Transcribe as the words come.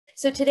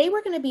So today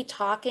we're going to be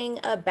talking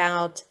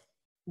about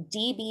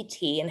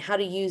DBT and how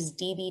to use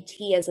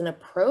DBT as an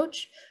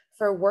approach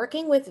for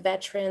working with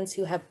veterans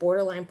who have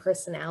borderline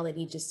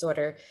personality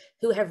disorder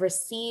who have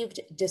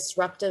received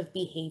disruptive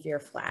behavior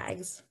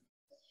flags.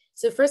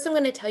 So first I'm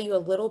going to tell you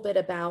a little bit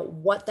about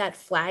what that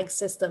flag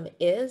system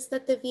is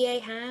that the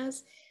VA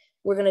has.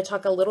 We're going to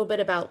talk a little bit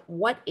about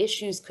what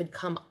issues could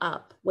come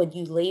up when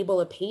you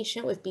label a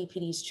patient with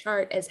BPD's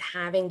chart as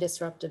having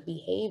disruptive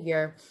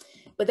behavior.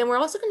 But then we're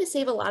also going to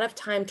save a lot of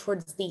time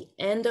towards the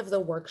end of the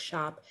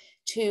workshop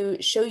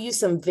to show you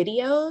some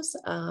videos,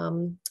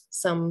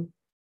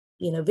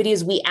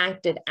 videos we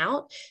acted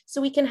out, so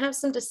we can have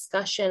some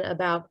discussion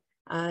about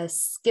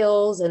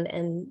skills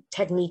and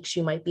techniques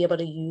you might be able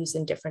to use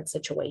in different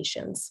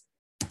situations.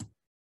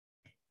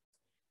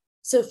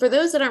 So for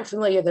those that aren't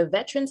familiar, the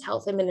Veterans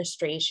Health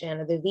Administration,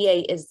 or the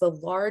VA, is the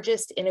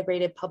largest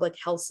integrated public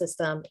health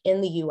system in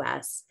the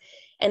US,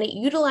 and it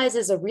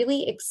utilizes a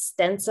really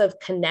extensive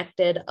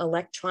connected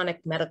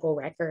electronic medical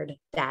record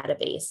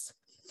database.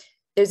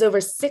 There's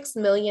over 6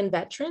 million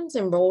veterans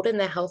enrolled in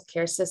the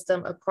healthcare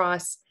system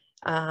across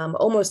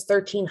almost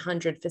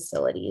 1,300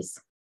 facilities.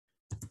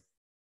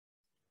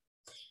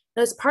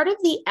 Now, as part of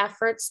the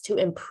efforts to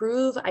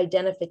improve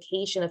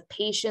identification of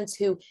patients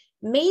who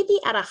may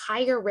be at a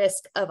higher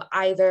risk of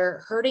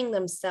either hurting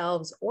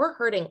themselves or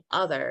hurting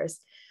others,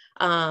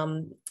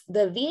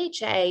 the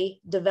VHA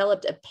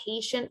developed a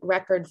patient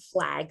record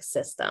flag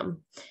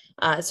system.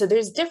 So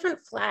there's different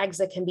flags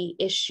that can be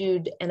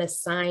issued and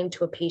assigned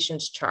to a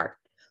patient's chart.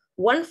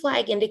 One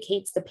flag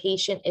indicates the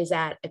patient is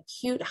at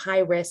acute high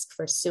risk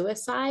for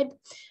suicide.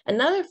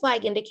 Another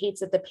flag indicates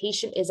that the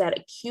patient is at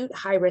acute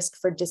high risk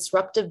for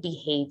disruptive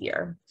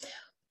behavior.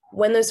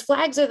 When those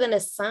flags are then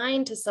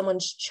assigned to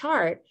someone's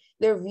chart,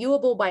 they're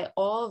viewable by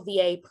all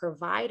VA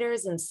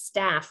providers and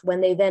staff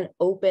when they then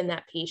open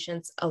that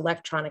patient's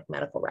electronic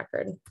medical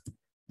record.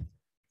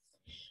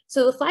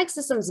 So the flag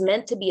system is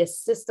meant to be a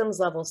systems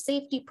level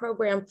safety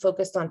program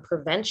focused on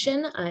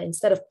prevention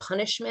instead of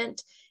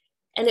punishment.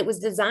 And it was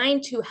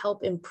designed to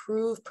help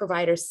improve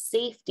provider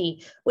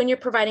safety when you're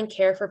providing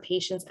care for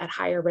patients at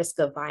higher risk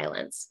of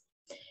violence.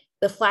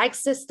 The flag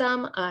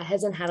system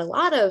hasn't had a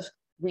lot of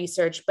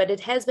research, but it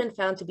has been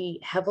found to be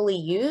heavily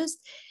used,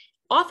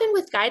 often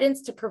with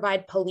guidance to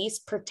provide police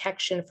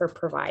protection for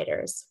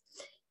providers.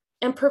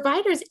 And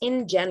providers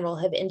in general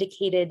have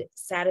indicated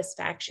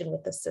satisfaction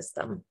with the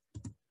system.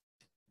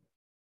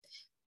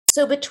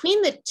 So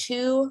between the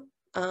two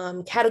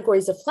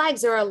categories of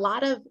flags, there are a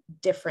lot of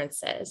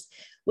differences.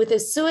 With a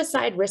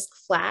suicide risk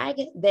flag,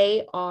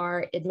 they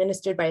are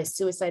administered by a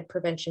suicide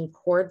prevention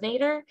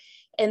coordinator,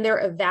 and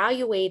they're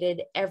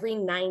evaluated every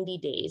 90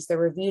 days. They're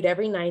reviewed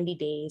every 90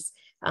 days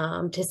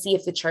to see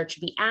if the chart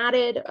should be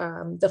added,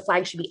 the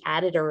flag should be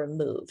added or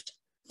removed.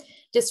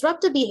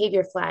 Disruptive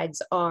behavior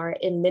flags are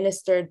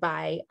administered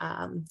by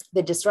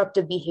the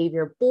Disruptive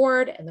Behavior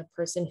Board and the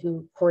person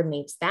who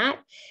coordinates that.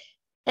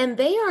 And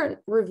they aren't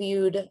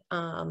reviewed,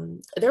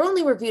 they're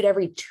only reviewed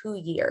every 2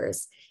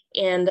 years.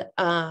 And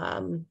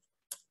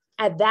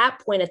at that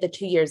point, at the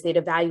 2 years, they'd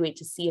evaluate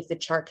to see if the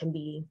chart can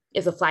be,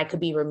 if the flag could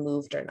be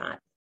removed or not.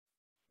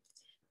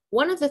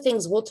 One of the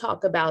things we'll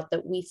talk about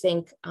that we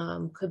think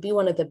could be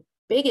one of the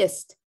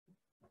biggest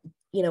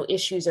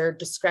issues or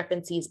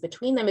discrepancies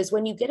between them is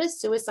when you get a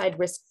suicide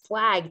risk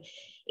flag,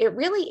 it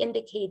really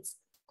indicates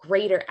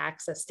greater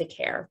access to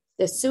care.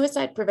 The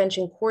suicide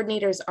prevention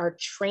coordinators are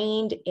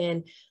trained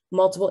in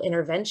multiple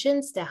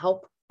interventions to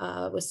help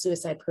with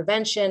suicide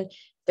prevention.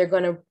 They're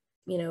going to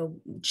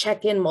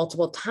check in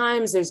multiple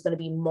times. There's going to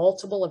be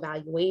multiple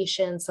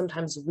evaluations,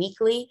 sometimes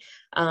weekly,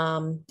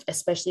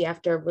 especially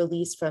after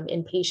release from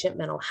inpatient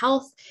mental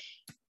health.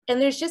 And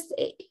there's just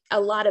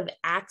a lot of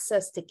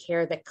access to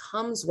care that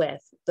comes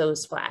with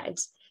those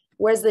flags.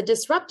 Whereas the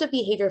disruptive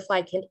behavior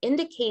flag can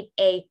indicate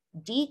a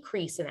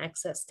decrease in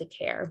access to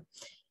care.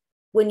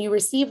 When you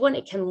receive one,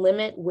 it can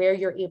limit where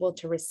you're able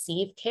to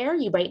receive care.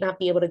 You might not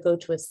be able to go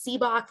to a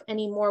CBOC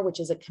anymore,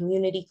 which is a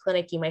community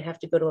clinic. You might have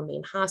to go to a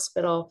main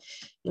hospital.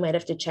 You might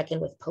have to check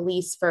in with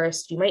police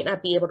first. You might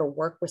not be able to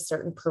work with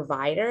certain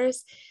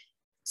providers.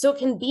 So it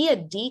can be a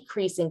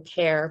decrease in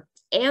care,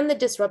 and the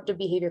disruptive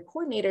behavior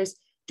coordinators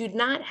do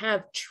not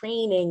have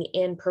training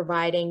in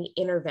providing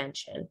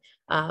intervention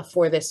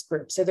for this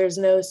group. So there's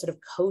no sort of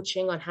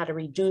coaching on how to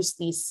reduce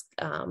these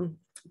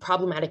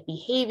problematic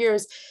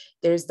behaviors.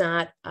 There's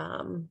not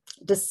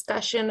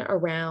discussion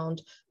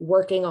around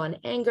working on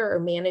anger or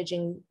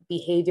managing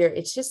behavior.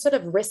 It's just sort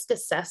of risk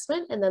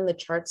assessment, and then the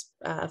charts,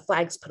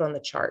 flags put on the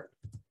chart.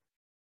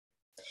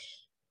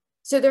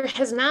 So there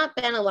has not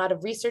been a lot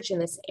of research in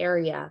this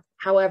area.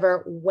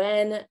 However,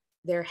 when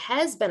there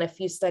has been a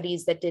few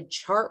studies that did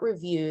chart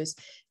reviews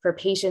for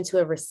patients who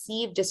have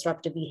received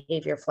disruptive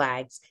behavior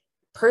flags,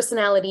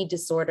 personality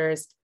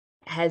disorders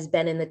has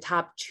been in the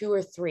top 2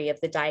 or 3 of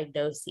the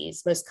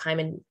diagnoses, most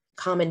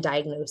common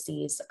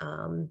diagnoses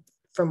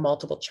for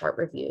multiple chart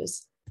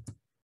reviews.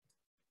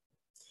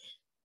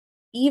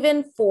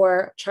 Even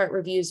for chart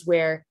reviews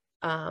where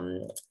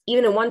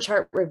even in one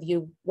chart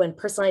review, when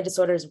personality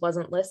disorders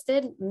wasn't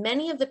listed,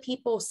 many of the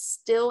people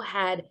still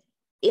had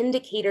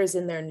indicators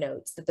in their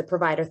notes that the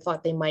provider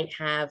thought they might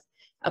have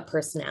a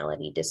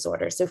personality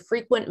disorder. So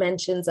frequent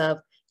mentions of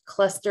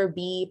cluster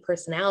B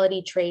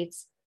personality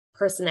traits,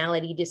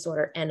 personality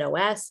disorder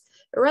NOS,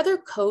 or other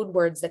code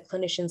words that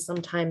clinicians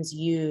sometimes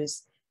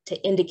use to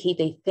indicate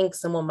they think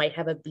someone might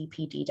have a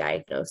BPD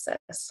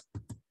diagnosis.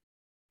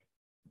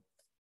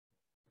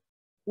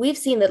 We've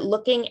seen that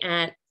looking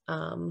at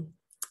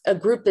a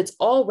group that's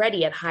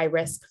already at high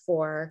risk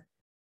for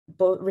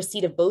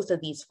receipt of both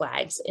of these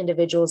flags,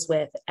 individuals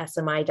with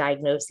SMI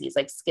diagnoses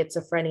like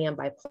schizophrenia and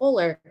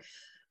bipolar,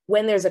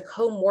 when there's a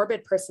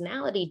comorbid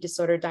personality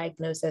disorder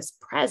diagnosis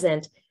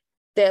present,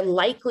 the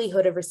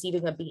likelihood of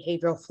receiving a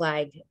behavioral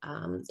flag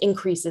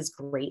increases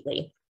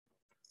greatly.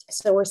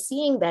 So we're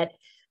seeing that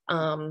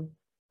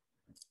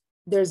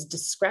there's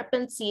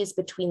discrepancies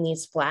between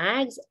these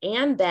flags,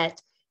 and that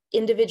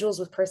individuals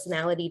with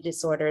personality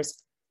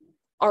disorders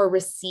are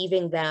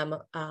receiving them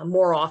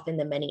more often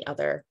than many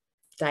other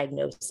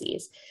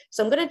diagnoses.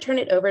 So I'm going to turn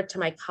it over to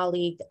my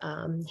colleague,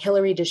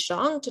 Hilary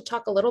DeShong, to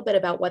talk a little bit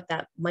about what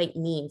that might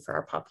mean for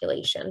our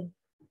population.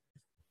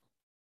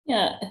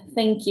 Yeah,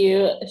 thank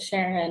you,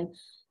 Sharon.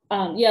 So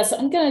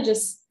I'm going to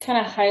just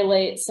kind of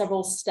highlight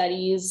several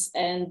studies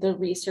and the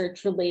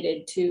research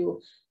related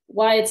to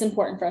why it's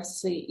important for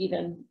us to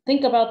even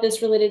think about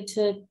this related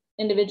to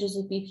individuals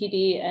with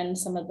BPD, and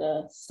some of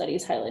the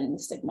studies highlighting the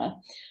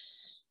stigma.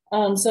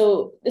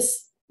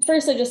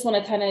 First, I just want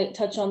to kind of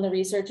touch on the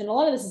research, and a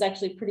lot of this is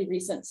actually pretty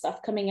recent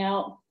stuff coming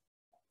out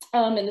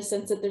in the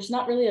sense that there's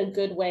not really a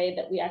good way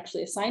that we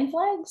actually assign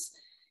flags.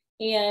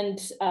 And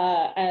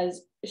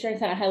as Sharon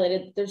kind of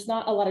highlighted, there's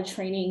not a lot of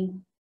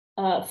training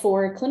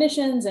for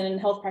clinicians and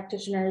health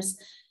practitioners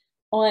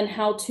on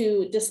how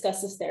to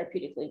discuss this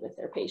therapeutically with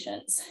their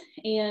patients.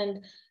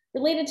 And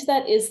related to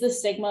that is the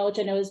stigma, which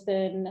I know has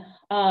been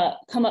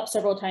come up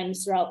several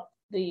times throughout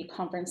the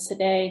conference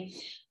today,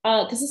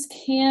 because this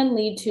can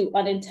lead to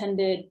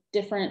unintended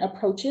different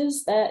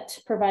approaches that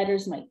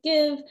providers might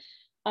give,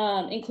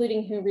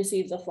 including who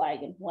receives a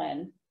flag and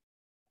when.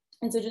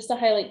 And so just to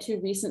highlight two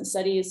recent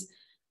studies,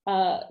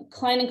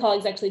 Klein and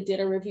colleagues actually did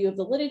a review of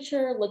the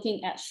literature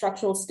looking at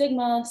structural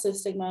stigma, so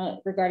stigma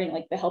regarding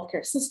like the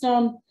healthcare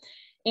system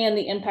and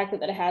the impact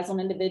that it has on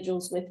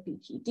individuals with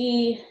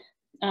BPD.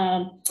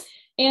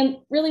 And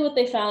really what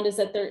they found is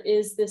that there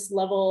is this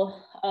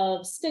level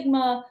of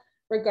stigma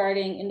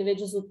regarding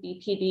individuals with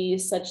BPD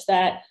such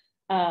that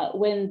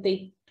when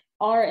they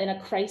are in a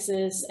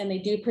crisis and they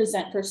do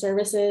present for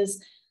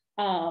services,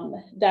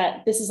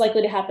 that this is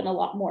likely to happen a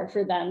lot more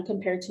for them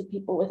compared to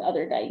people with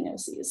other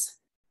diagnoses.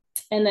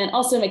 And then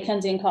also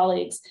McKenzie and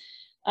colleagues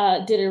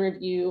did a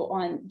review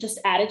on just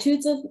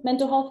attitudes of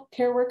mental health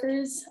care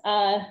workers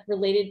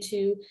related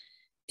to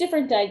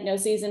different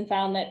diagnoses, and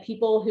found that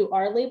people who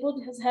are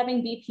labeled as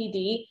having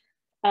BPD,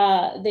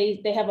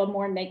 they have a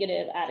more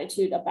negative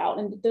attitude about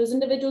those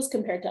individuals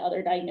compared to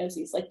other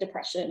diagnoses like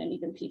depression and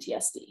even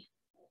PTSD.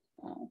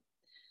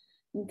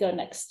 Go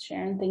next,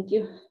 Sharon, thank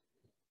you.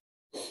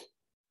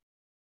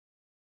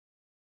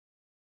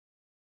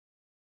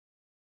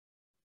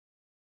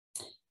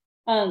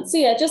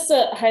 Just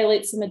to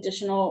highlight some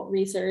additional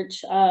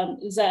research,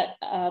 is that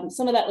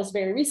some of that was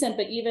very recent,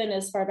 but even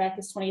as far back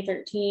as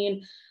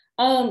 2013,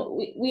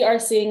 we are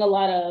seeing a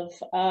lot of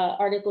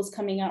articles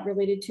coming out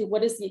related to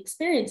what is the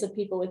experience of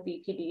people with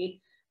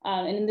BPD.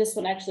 And in this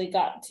one actually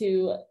got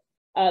to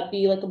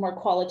be like a more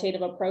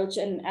qualitative approach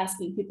and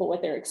asking people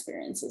what their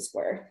experiences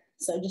were.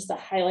 So just to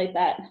highlight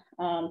that,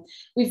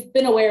 we've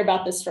been aware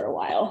about this for a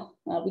while.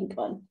 We can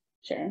go on,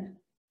 Sharon.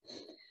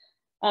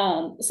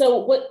 How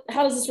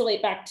does this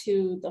relate back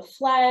to the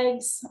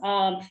flags,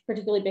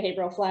 particularly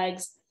behavioral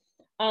flags,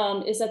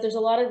 is that there's a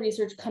lot of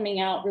research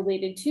coming out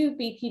related to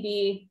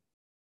BPD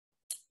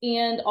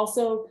and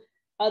also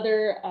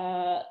other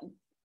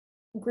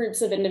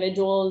groups of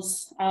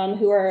individuals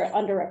who are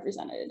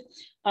underrepresented.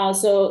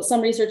 So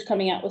some research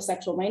coming out with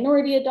sexual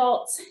minority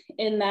adults,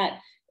 in that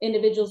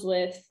individuals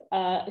with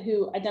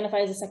who identify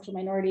as a sexual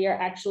minority are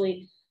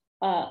actually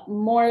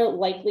more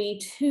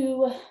likely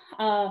to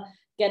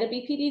get a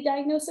BPD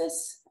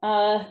diagnosis,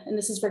 and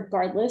this is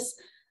regardless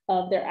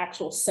of their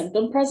actual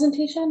symptom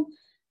presentation.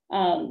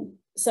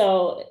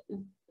 So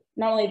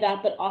not only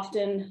that, but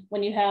often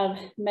when you have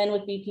men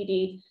with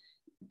BPD,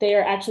 they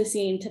are actually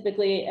seen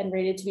typically and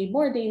rated to be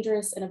more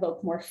dangerous and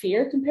evoke more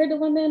fear compared to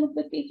women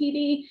with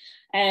BPD.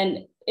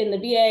 And in the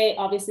VA,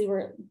 obviously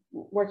we're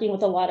working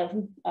with a lot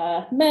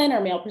of men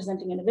or male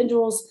presenting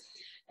individuals.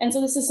 And so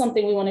this is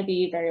something we want to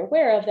be very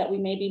aware of, that we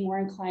may be more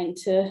inclined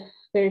to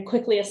very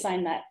quickly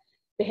assign that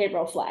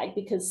behavioral flag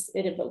because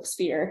it evokes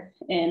fear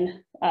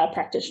in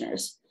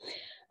practitioners.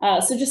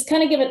 So just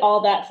kind of give it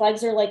all that,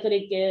 flags are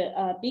likely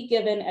to be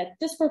given at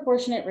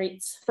disproportionate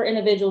rates for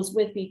individuals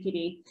with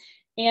BPD,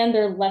 and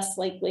they're less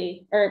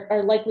likely, or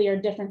are likelier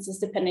differences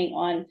depending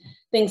on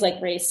things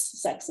like race,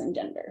 sex, and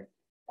gender.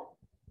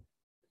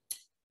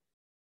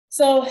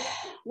 So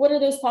what are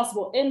those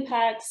possible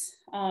impacts?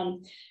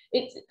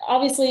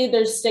 Obviously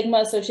there's stigma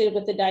associated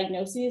with the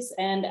diagnosis,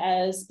 and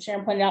as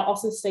Sharon pointed out,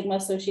 also stigma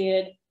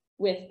associated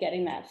with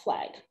getting that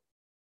flag.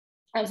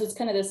 So it's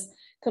kind of this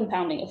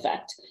compounding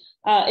effect.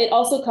 It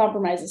also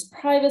compromises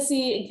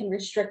privacy and can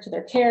restrict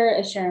their care,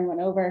 as Sharon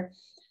went over.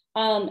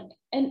 And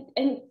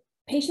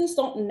patients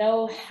don't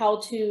know how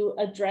to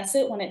address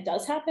it when it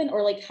does happen,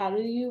 or like, how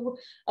do you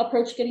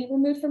approach getting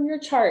removed from your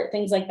chart,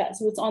 things like that.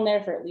 So it's on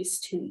there for at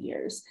least 2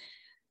 years.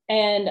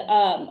 And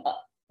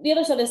the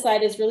other side of the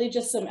slide is really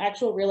just some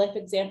actual real life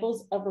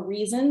examples of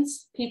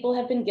reasons people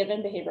have been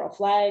given behavioral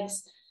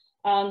flags.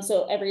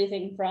 So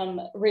everything from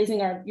raising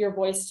your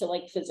voice to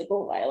like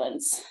physical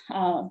violence.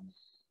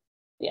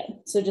 Yeah,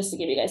 so just to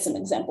give you guys some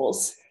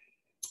examples.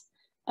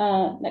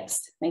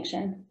 Next, thanks,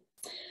 Sharon.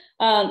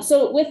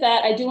 So with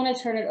that, I do want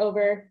to turn it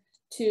over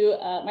to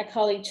my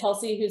colleague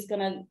Chelsea, who's going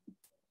to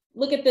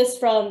look at this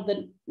from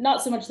the,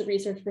 not so much the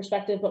research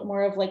perspective, but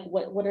more of like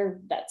what are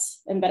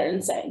vets and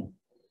veterans saying.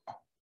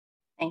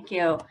 Thank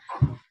you.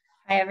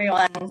 Hi,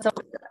 everyone. So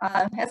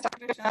as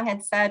Dr. Zhang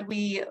had said,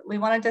 we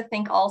wanted to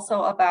think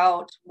also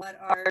about what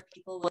are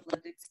people with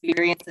lived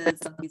experiences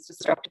of these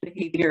disruptive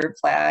behavior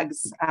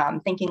flags,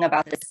 thinking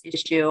about this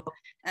issue.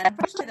 And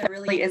unfortunately, there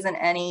really isn't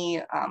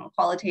any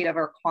qualitative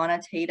or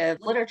quantitative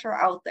literature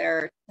out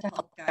there to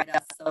help guide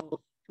us.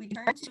 So we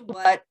turn to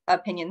what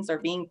opinions are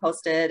being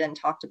posted and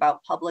talked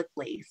about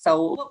publicly.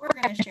 So what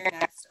we're going to share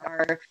next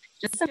are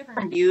just some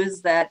different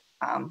views that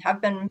have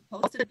been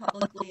posted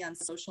publicly on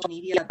social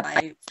media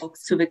by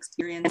folks who've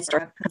experienced or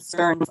have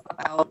concerns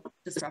about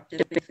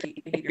disruptive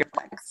behavior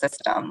flag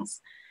systems.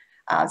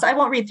 So I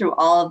won't read through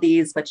all of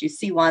these, but you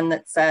see one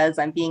that says,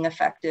 "I'm being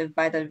affected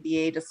by the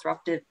VA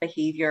disruptive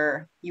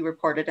behavior you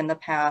reported in the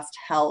past,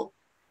 help."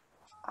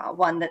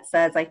 One that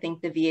says, "I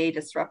think the VA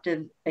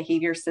disruptive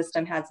behavior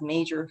system has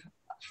major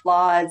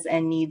flaws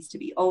and needs to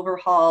be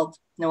overhauled.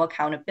 No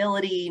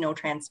accountability, no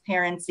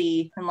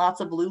transparency, and lots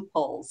of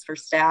loopholes for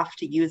staff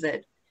to use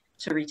it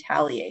to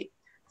retaliate."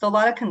 So a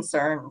lot of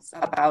concerns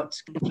about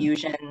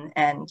confusion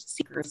and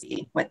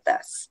secrecy with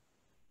this.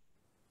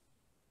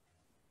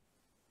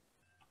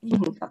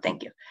 Oh,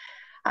 thank you.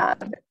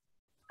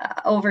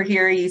 Over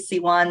here, you see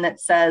one that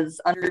says,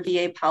 "Under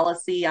VA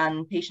policy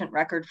on patient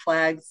record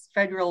flags,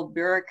 federal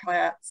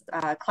bureaucrats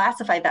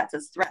classify that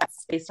as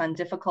threats based on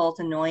difficult,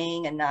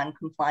 annoying, and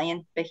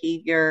non-compliant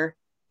behavior."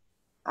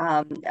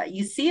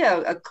 You see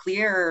a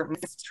clear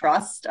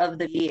mistrust of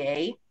the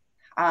VA,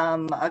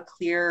 a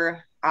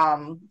clear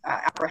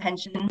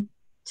apprehension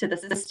to the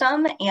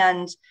system,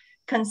 and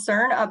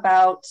concern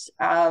about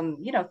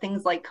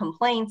things like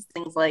complaints,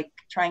 things like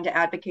trying to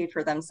advocate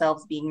for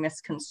themselves being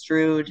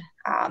misconstrued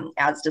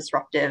as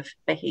disruptive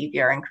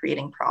behavior and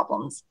creating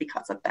problems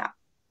because of that.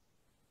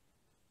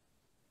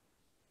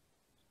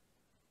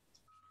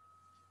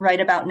 Right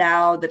about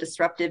now, the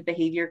Disruptive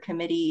Behavior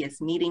Committee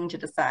is meeting to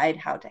decide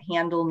how to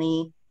handle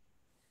me.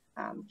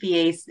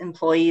 VA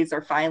employees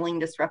are filing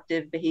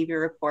disruptive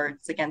behavior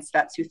reports against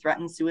vets who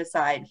threaten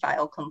suicide,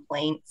 file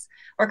complaints,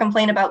 or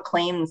complain about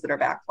claims that are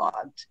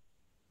backlogged.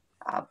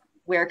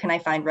 Where can I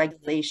find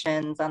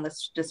regulations on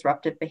this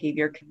Disruptive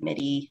Behavior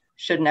Committee?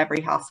 Shouldn't every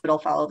hospital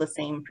follow the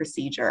same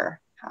procedure?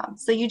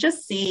 So you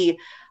just see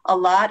a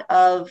lot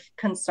of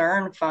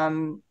concern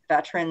from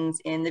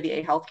veterans in the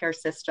VA healthcare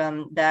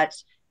system that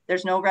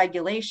there's no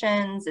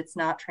regulations, it's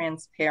not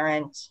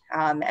transparent,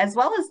 as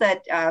well as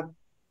that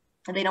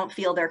they don't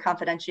feel their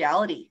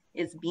confidentiality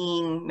is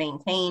being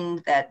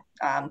maintained, that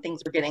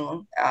things are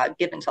getting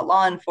given to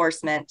law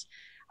enforcement,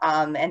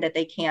 and that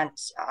they can't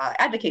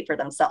advocate for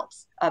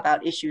themselves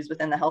about issues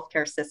within the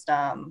healthcare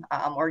system,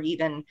 or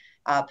even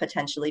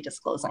potentially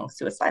disclosing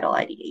suicidal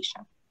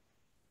ideation.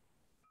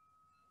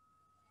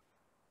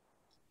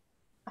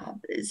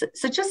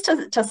 So just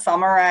to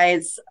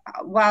summarize,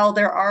 while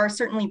there are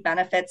certainly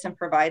benefits, and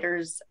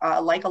providers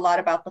like a lot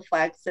about the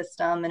flag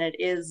system, and it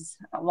is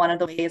one of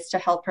the ways to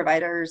help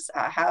providers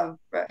have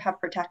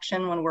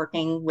protection when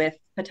working with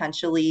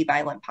potentially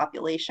violent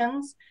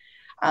populations.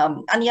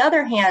 On the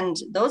other hand,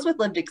 those with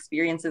lived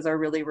experiences are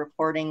really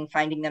reporting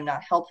finding them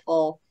not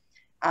helpful,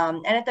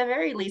 and at the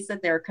very least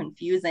that they're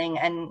confusing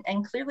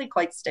and clearly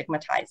quite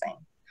stigmatizing,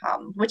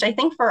 which I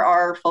think for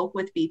our folk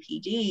with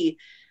BPD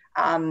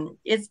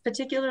is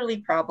particularly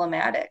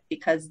problematic,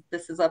 because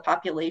this is a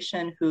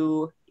population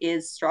who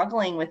is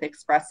struggling with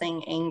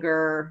expressing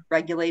anger,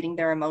 regulating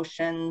their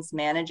emotions,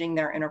 managing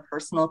their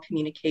interpersonal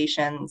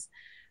communications,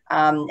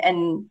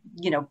 and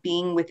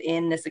being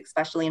within this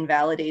especially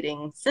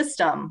invalidating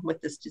system with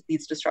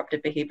these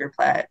disruptive behavior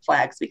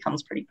flags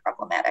becomes pretty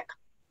problematic.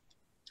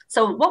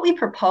 So what we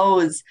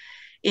propose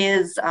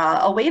is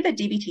a way that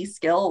DBT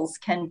skills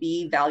can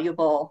be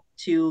valuable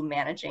to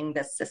managing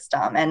this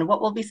system. And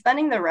what we'll be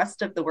spending the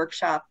rest of the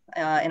workshop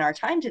in our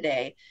time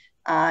today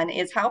on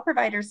is how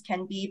providers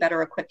can be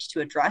better equipped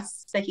to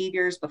address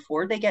behaviors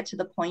before they get to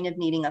the point of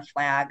needing a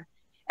flag,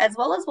 as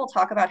well as we'll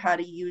talk about how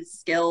to use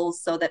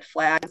skills so that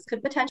flags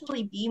could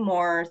potentially be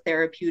more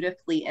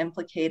therapeutically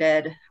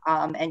implicated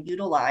and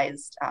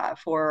utilized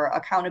for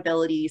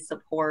accountability,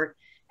 support,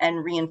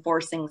 and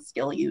reinforcing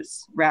skill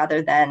use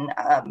rather than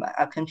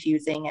a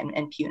confusing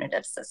and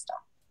punitive system.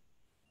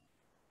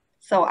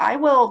 So I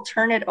will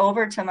turn it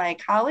over to my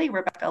colleague,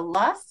 Rebecca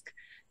Lusk,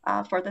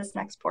 for this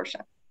next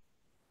portion.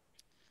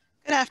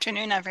 Good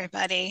afternoon,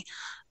 everybody.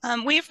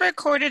 We've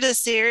recorded a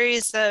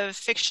series of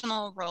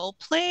fictional role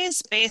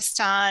plays based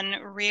on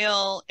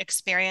real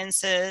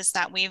experiences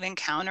that we've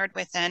encountered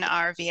within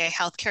our VA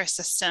healthcare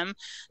system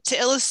to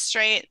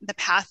illustrate the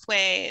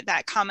pathway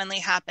that commonly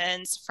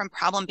happens from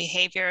problem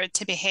behavior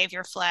to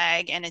behavior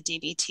flag in a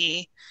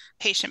DBT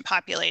patient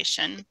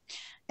population.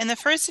 In the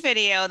first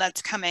video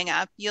that's coming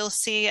up, you'll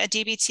see a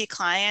DBT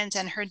client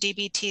and her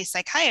DBT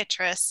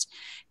psychiatrist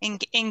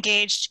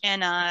engaged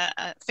in a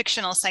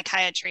fictional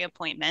psychiatry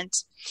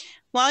appointment.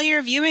 While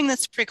you're viewing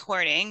this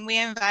recording, we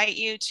invite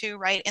you to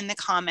write in the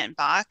comment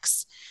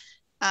box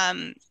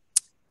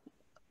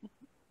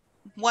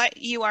what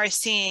you are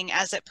seeing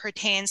as it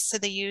pertains to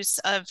the use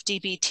of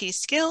DBT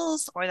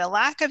skills or the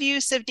lack of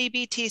use of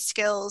DBT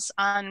skills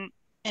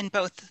in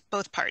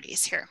both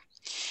parties here.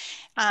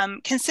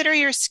 Consider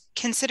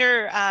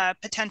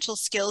potential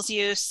skills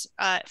use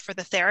for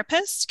the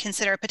therapist.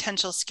 Consider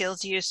potential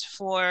skills use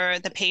for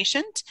the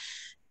patient.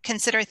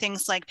 Consider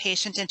things like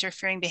patient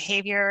interfering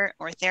behavior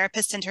or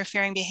therapist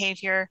interfering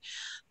behavior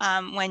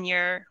when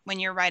you're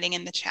writing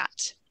in the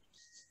chat.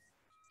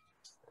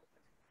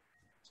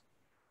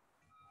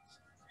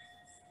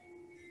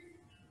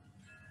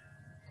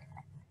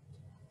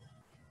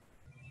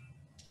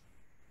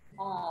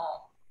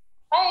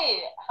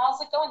 Hi,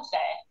 how's it going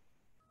today?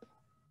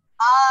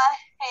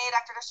 Hey,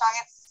 Dr. DeShong,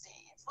 it's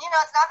it's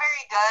not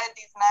very good.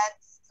 These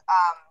meds,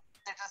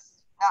 they're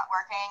just not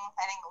working.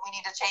 I think we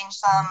need to change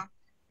some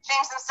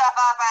stuff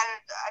up.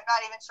 I'm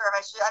not even sure if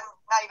I should. I'm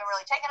not even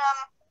really taking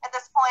them at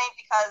this point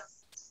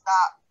because it's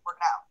not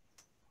working out.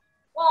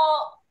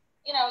 Well,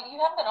 you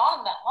haven't been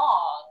on them that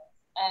long,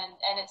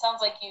 and it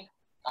sounds like you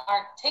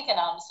aren't taking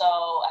them.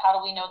 So how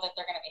do we know that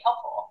they're going to be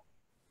helpful?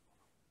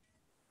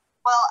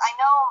 Well, I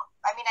know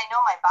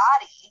my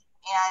body,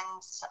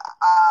 and it's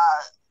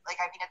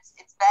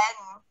been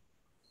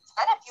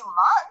a few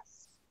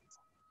months.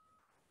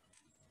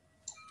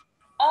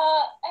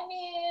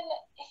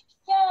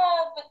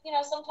 Yeah, but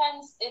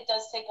sometimes it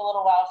does take a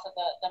little while for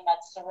the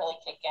meds to really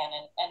kick in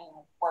and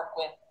work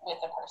with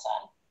a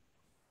person.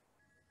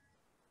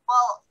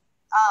 Well,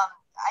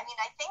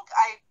 I think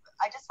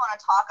I just want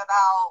to talk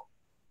about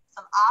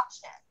some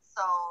options.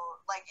 So,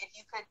 like, if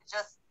you could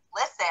just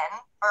listen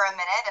for a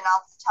minute and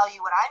I'll tell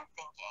you what I'm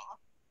thinking.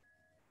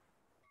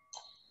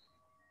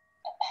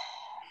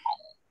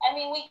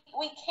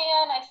 We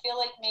can. I feel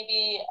like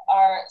maybe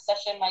our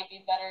session might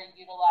be better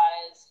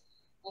utilized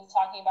with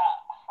talking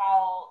about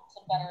how to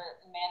better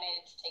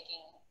manage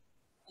taking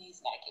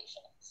these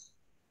medications.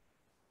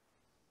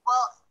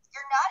 Well,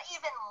 you're not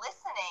even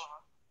listening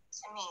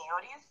to me.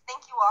 What do you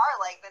think you are,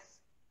 like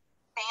this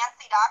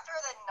fancy doctor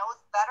that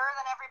knows better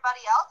than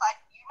everybody else?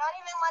 You're not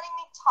even letting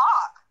me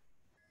talk.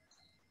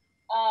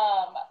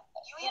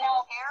 You even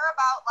care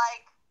about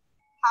like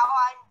how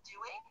I'm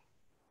doing?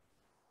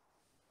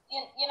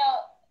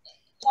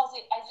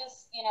 Chelsea, I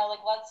just,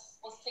 let's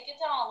take it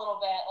down a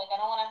little bit. Like, I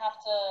don't want to have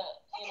to,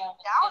 take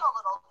it down a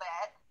little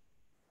bit.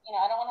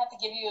 I don't want to have to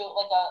give you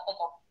like a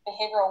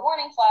behavioral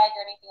warning flag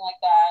or anything like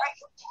that. Are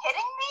you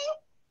kidding me?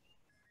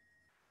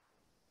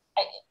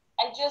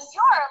 I just.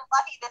 You are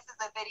lucky this is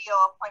a video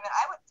appointment.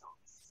 I would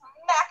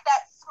smack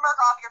that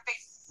smirk off your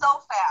face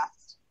so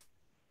fast.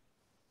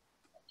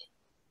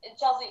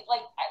 Chelsea,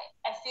 like,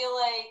 I feel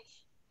like,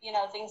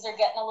 things are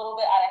getting a little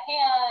bit out of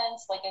hand.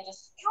 Like, I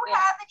just. You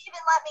haven't even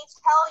let me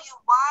tell you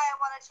why I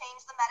want to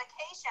change the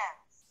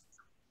medications.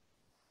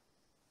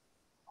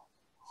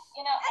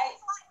 This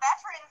is why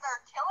veterans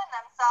are killing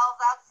themselves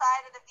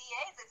outside of the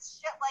VAs. It's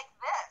shit like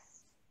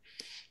this.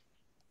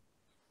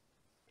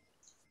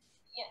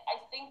 Yeah, I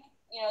think,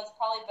 it's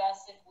probably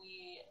best if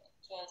we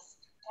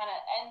just kind of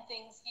end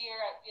things here.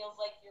 It feels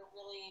like you're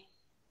really.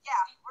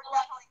 Yeah, we're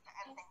definitely going to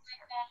end things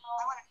here. I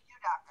want a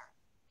new doctor.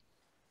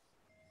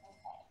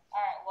 Okay. All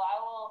right. Well, I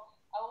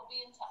will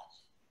be in touch.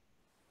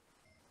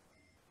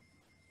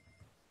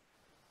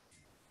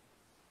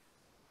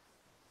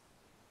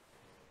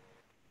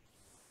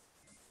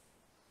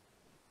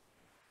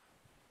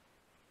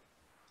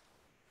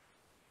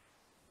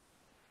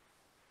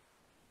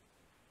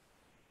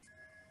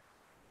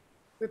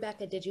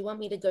 Rebecca, did you want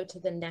me to go to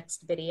the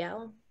next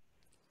video?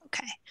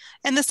 Okay.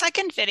 In the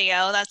second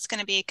video that's going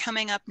to be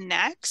coming up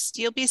next,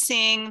 you'll be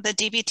seeing the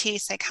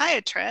DBT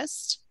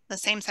psychiatrist, the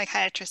same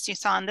psychiatrist you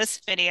saw in this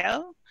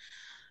video,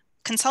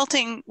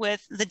 consulting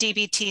with the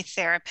DBT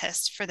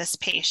therapist for this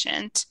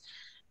patient.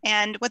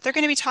 And what they're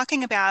going to be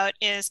talking about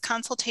is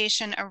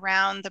consultation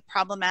around the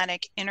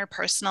problematic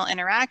interpersonal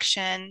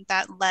interaction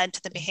that led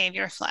to the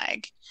behavior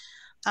flag.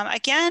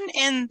 Again,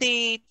 in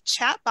the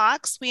chat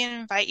box, we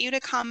invite you to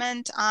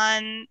comment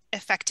on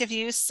effective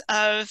use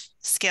of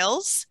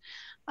skills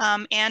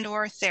and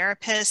or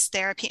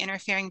therapy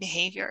interfering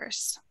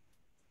behaviors.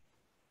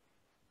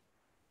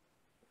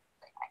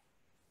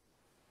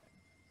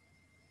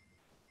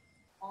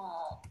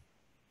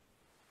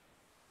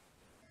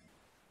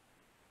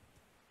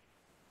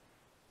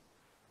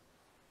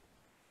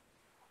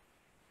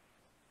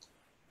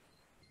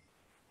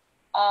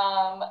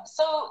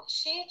 So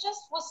she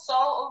just was so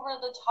over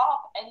the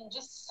top and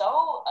just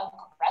so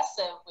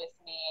aggressive with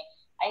me.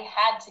 I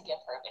had to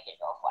give her a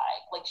behavioral flag.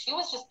 Like, she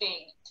was just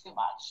being too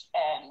much,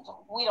 and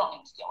we don't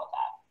need to deal with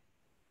that.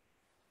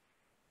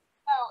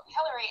 So,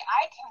 Hillary,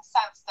 I can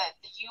sense that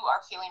you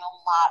are feeling a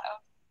lot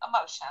of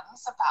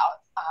emotions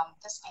about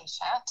this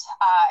patient.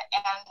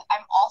 And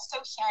I'm also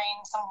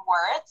hearing some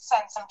words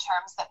and some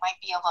terms that might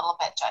be a little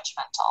bit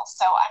judgmental.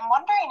 So I'm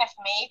wondering if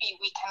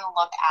maybe we can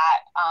look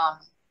at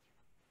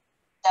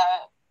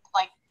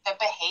the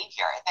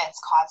behavior that's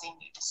causing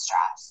you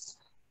distress.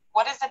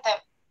 What is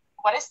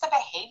the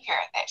behavior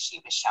that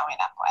she was showing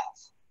up with?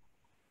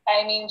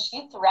 I mean,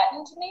 she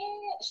threatened me.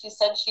 She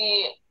said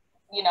she,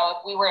 if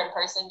we were in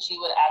person, she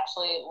would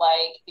actually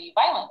be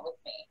violent with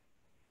me.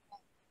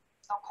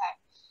 Okay.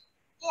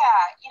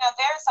 Yeah,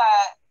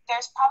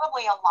 there's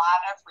probably a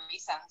lot of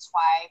reasons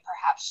why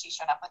perhaps she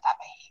showed up with that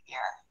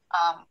behavior.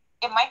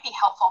 It might be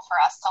helpful for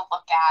us to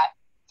look at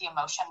the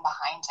emotion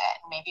behind it,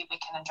 and maybe we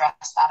can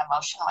address that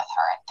emotion with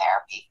her in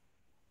therapy.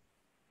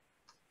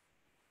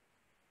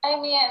 I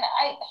mean,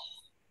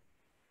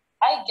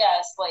 I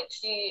guess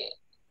she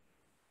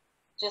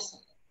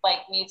just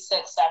needs to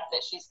accept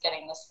that she's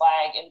getting this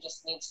flag and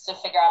just needs to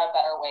figure out a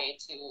better way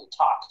to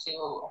talk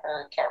to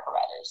her care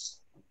providers.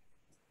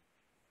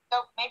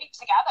 So maybe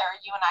together,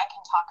 you and I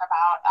can talk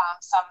about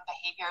some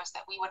behaviors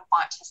that we would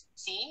want to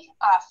see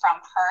from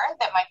her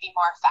that might be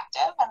more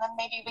effective, and then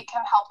maybe we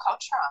can help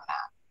coach her on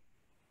that.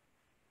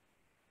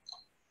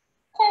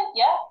 Okay,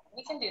 yeah,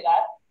 we can do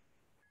that.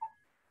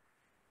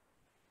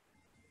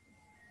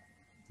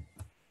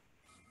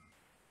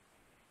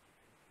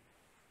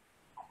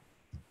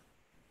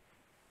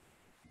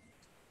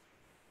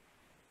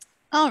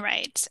 All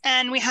right,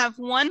 and we have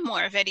one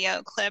more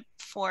video clip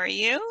for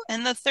you.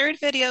 In the third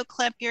video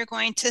clip, you're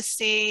going to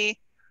see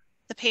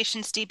the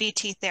patient's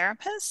DBT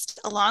therapist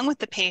along with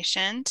the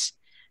patient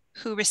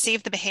who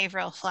received the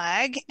behavioral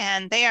flag,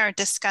 and they are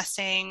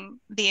discussing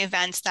the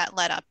events that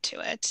led up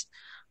to it.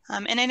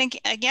 And then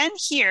again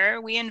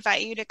here, we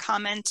invite you to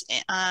comment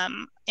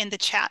in the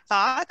chat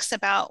box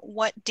about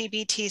what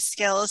DBT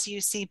skills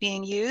you see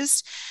being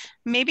used.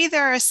 Maybe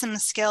there are some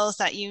skills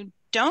that you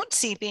don't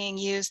see being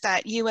used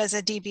that you as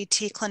a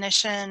DBT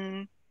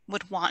clinician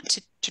would want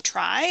to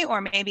try, or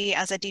maybe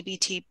as a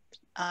DBT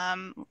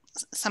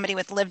somebody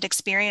with lived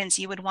experience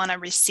you would want to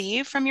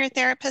receive from your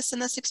therapist in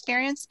this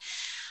experience.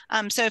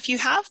 So if you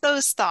have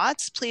those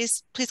thoughts,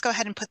 please go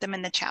ahead and put them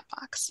in the chat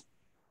box.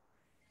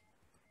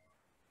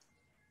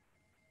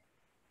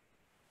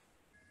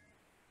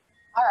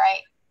 All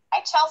right. Hi,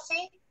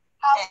 Chelsea.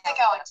 How's it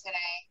going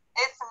today?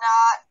 It's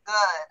not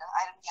good.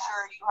 I'm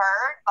sure you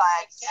heard, but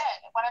I did.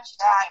 Why don't you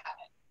tell me about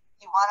it?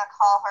 You want to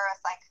call her a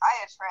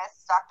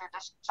psychiatrist. Dr.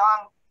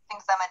 DeShong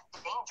thinks I'm a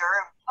danger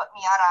and put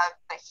me on a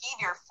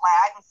behavior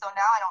flag, and so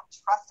now I don't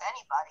trust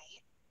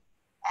anybody.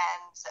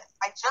 And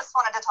I just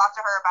wanted to talk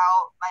to her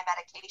about my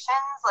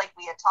medications like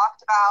we had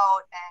talked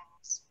about,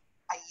 and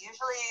I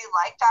usually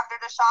like Dr.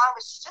 DeShong,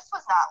 but she just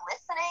was not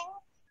listening.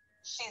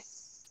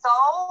 She's so,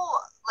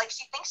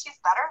 she thinks she's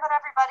better than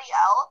everybody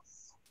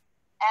else,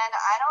 and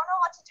I don't know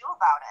what to do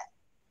about it.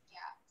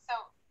 Yeah, so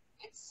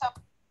it's so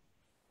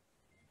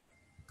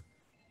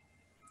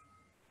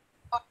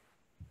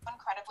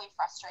incredibly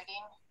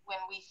frustrating when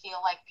we feel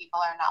like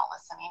people are not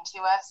listening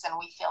to us and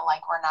we feel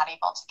like we're not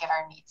able to get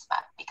our needs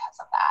met because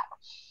of that.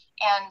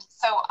 And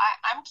so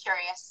I'm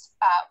curious,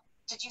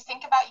 did you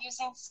think about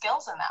using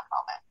skills in that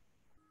moment?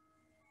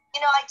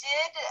 I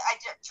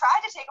did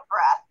try to take a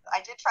breath.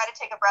 I did try to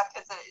take a breath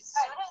because as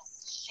soon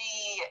as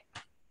she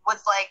was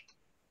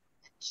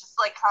just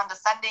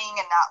condescending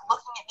and not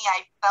looking at me,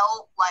 I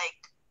felt like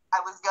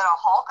I was going to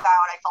Hulk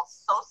out. I felt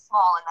so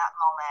small in that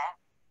moment.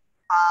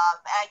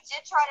 And I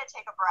did try to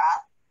take a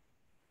breath,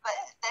 but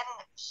then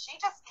she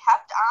just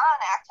kept on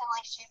acting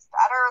like she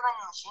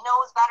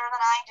knows better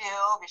than I do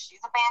because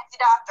she's a fancy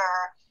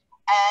doctor.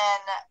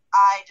 And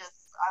I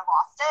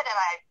lost it, and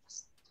I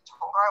just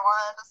told her I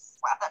wanted to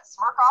slap that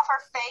smirk off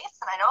her face.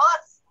 And I know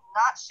that's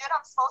not shit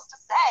I'm supposed to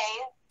say,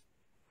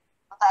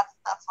 but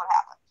that's what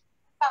happened.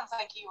 Sounds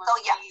like you were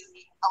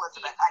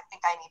Elizabeth, I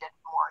think I needed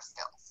more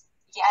skills.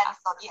 Yeah. And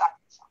so did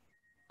Dr. DeShong.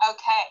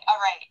 Okay, all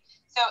right.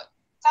 So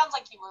sounds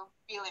like you were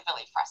really,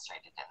 really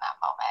frustrated in that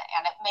moment.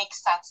 And it makes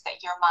sense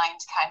that your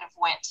mind kind of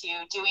went to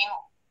doing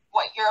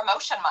what your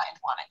emotion mind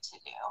wanted to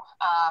do.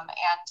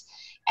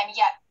 And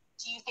yet,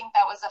 do you think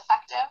that was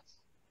effective?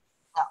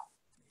 No.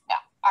 No.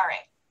 All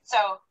right.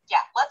 So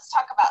yeah, let's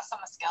talk about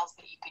some of the skills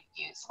that you could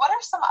use. What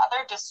are some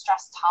other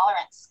distress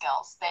tolerance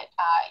skills that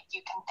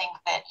you can think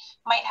that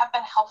might have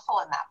been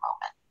helpful in that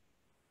moment?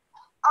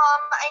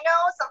 I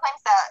know sometimes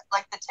that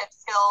the tip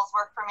skills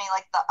work for me,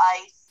 like the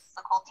ice,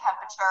 the cold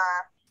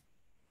temperature.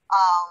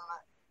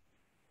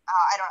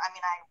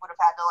 I would have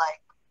had to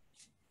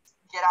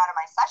get out of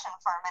my session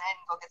for a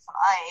minute and go get some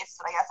ice,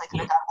 but I guess I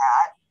could have done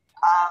that.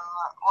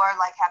 Or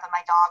having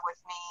my dog with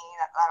me,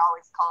 that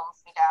always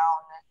calms me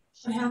down.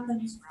 What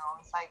happens?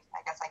 Rooms. I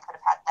guess I could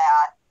have had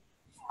that.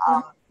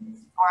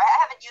 Or I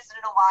haven't used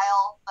it in a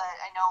while, but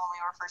I know know, when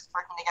we were first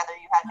working together,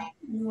 you had me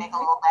make a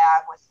little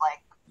bag with like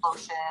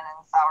lotion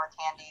and sour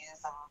candies,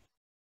 and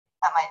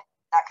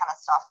that kind of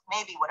stuff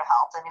maybe would have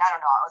helped. I mean, I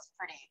don't know. I was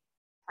pretty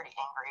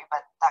angry,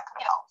 but that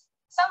could have helped.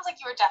 Sounds like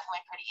you were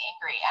definitely pretty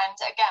angry. And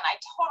again,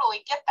 I totally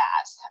get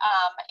that.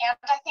 And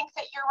I think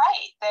that you're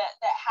right, that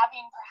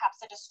having perhaps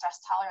a distress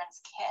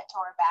tolerance kit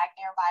or a bag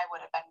nearby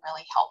would have been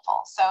really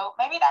helpful. So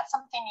maybe that's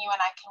something you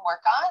and I can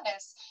work on,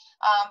 is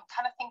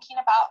kind of thinking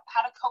about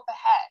how to cope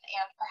ahead,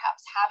 and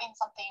perhaps having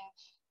something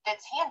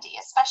that's handy,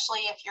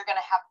 especially if you're going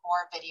to have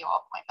more video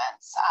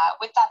appointments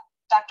with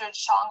Dr.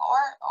 Chong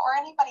or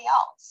anybody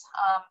else.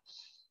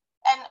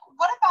 And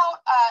what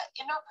about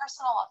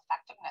interpersonal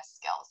effectiveness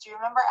skills? Do you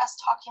remember us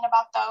talking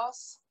about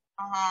those?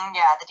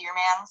 Yeah, the dear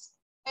mans.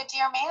 The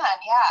dear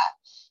man, yeah.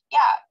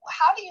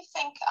 How do you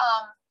think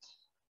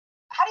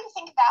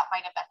that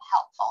might have been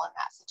helpful in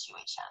that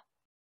situation?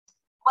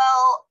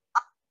 Well,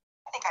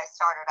 I think I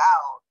started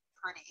out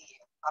pretty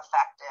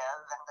effective,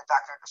 and the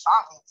Dr.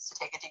 DeShong needs to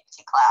take a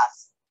DPT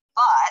class.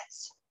 But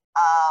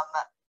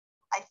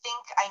I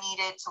think I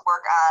needed to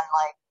work on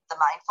like the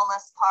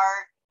mindfulness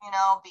part, you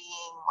know,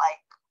 being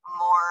like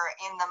more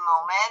in the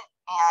moment,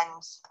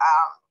 and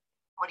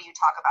what do you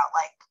talk about,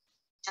 like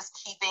just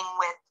keeping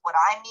with what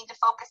I need to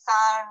focus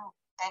on,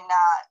 and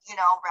you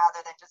know,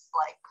 rather than just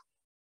like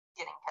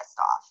getting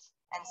pissed off.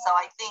 And so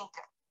I think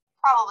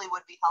probably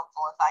would be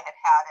helpful if I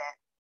had it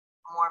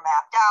more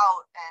mapped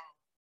out and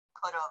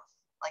could have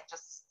like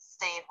just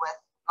stayed with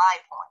my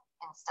point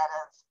instead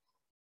of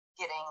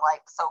getting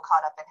like so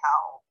caught up in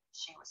how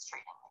she was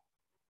treating me.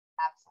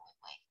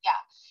 Absolutely, yeah.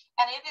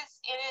 And it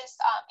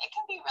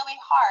can be really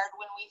hard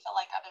when we feel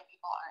like other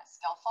people aren't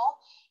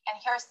skillful. And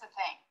here's the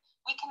thing,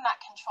 we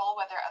cannot control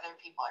whether other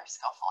people are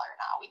skillful or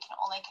not. We can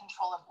only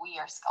control if we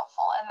are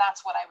skillful. And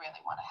that's what I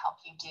really want to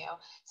help you do,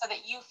 so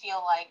that you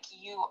feel like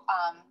you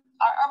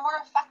are more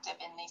effective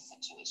in these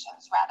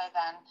situations, rather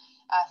than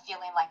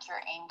feeling like your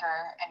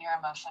anger and your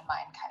emotion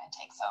mind kind of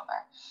takes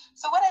over.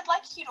 So what I'd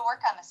like you to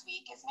work on this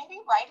week is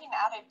maybe writing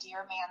out a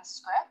Dear Man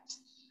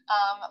script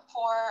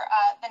for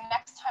the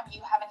next time you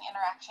have an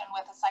interaction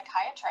with a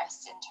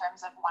psychiatrist in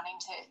terms of wanting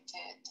to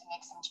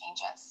make some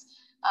changes.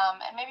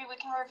 And maybe we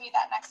can review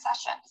that next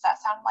session. Does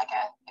that sound like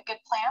a good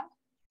plan?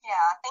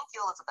 Yeah, thank you,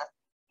 Elizabeth.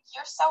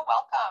 You're so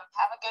welcome.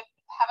 Have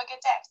a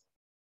good day.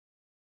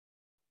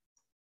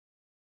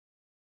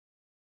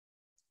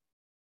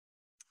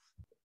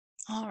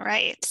 All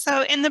right,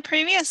 so in the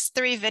previous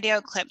 3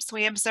 video clips,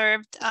 we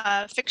observed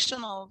a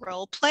fictional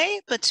role play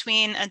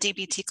between a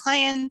DBT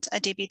client, a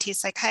DBT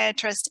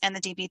psychiatrist, and the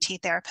DBT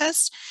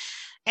therapist.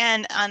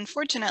 And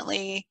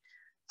unfortunately,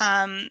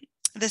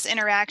 this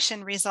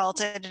interaction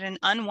resulted in an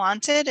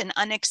unwanted and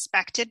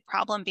unexpected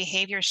problem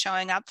behavior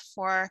showing up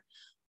for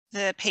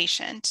the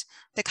patient.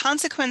 The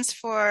consequence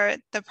for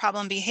the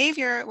problem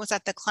behavior was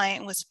that the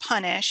client was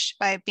punished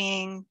by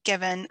being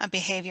given a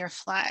behavior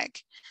flag.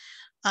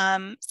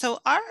 So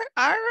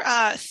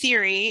our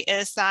theory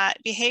is that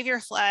behavior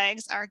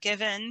flags are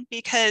given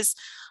because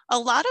a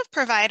lot of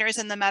providers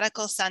in the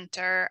medical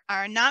center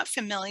are not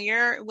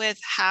familiar with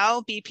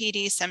how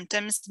BPD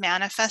symptoms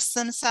manifest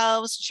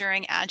themselves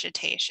during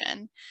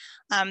agitation.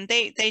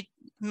 They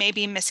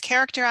maybe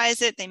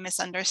mischaracterize it, they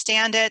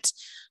misunderstand it,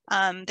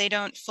 they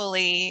don't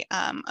fully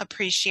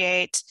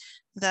appreciate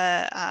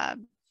the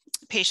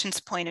patient's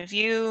point of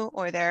view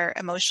or their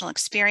emotional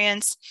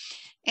experience.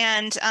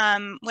 And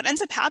what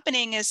ends up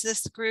happening is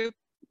this group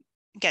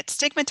gets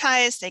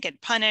stigmatized, they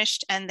get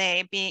punished, and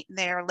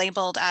they're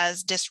labeled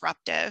as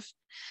disruptive.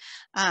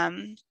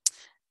 The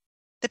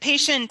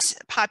patient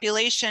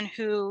population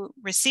who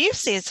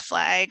receives these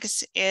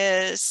flags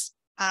is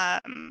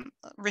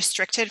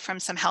restricted from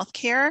some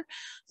healthcare.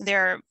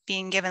 They're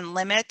being given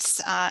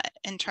limits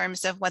in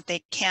terms of what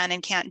they can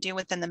and can't do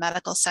within the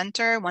medical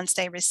center once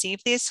they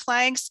receive these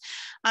flags.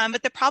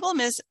 But the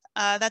problem is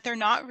that they're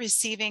not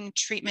receiving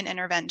treatment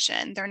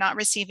intervention. They're not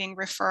receiving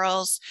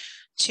referrals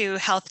to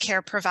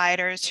healthcare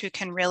providers who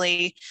can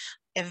really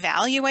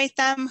evaluate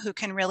them, who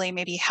can really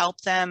maybe help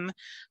them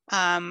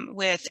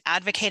with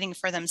advocating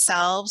for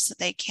themselves.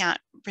 They can't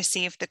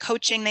receive the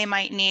coaching they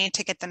might need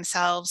to get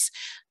themselves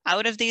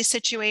out of these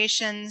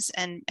situations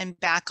and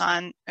back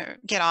on, or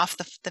get off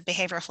the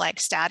behavior flag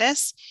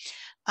status.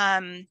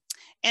 And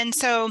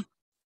so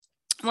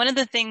one of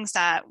the things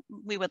that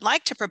we would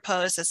like to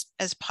propose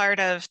as part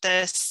of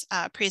this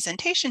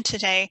presentation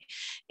today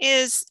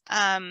is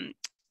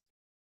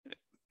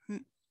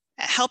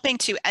helping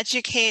to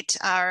educate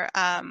our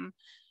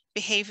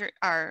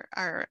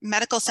our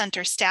medical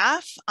center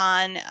staff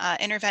on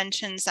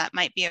interventions that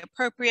might be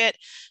appropriate,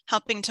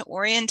 helping to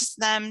orient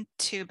them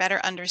to better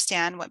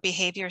understand what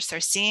behaviors they're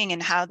seeing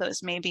and how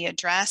those may be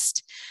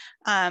addressed,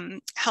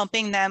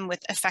 helping them with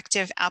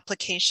effective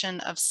application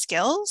of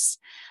skills,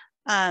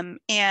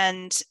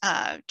 and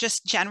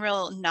just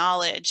general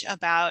knowledge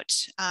about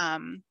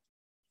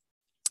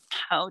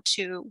how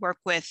to work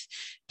with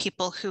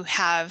people who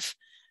have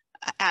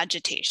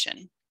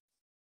agitation.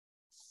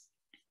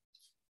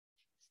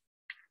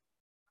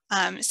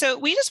 So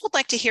we just would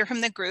like to hear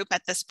from the group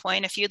at this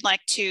point. If you'd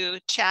like to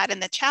chat in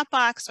the chat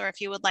box, or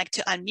if you would like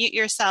to unmute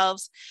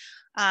yourselves,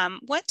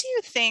 what do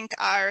you think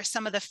are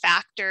some of the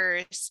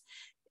factors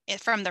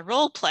from the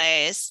role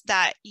plays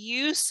that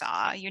you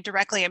saw, you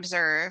directly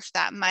observed,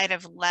 that might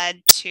have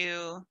led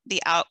to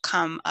the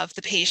outcome of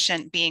the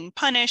patient being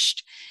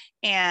punished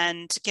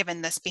and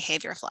given this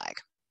behavior flag?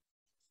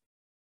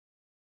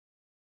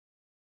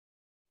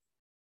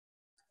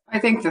 I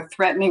think the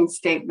threatening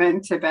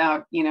statement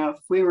about, you know, if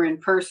we were in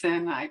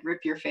person, I'd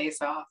rip your face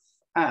off.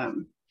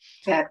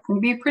 That can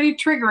be pretty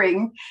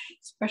triggering,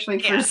 especially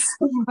for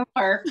some of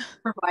our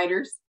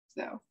providers.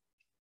 So,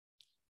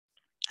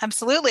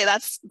 absolutely,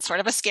 that's sort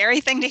of a scary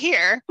thing to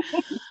hear.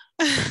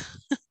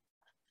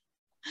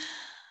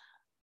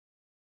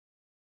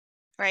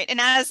 Right, and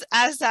as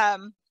a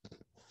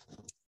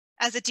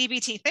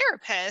DBT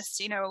therapist,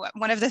 you know,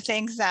 one of the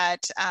things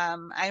that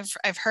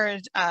I've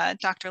heard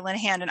Dr.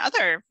 Linehan and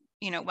other,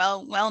 you know,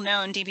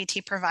 well-known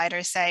DBT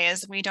providers say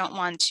is we don't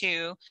want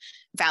to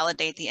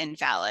validate the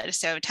invalid.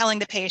 So telling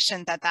the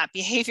patient that that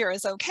behavior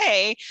is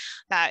okay,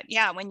 that,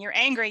 yeah, when you're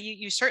angry,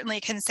 you certainly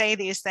can say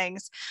these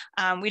things.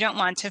 We don't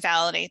want to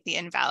validate the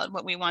invalid.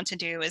 What we want to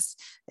do is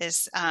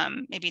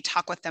maybe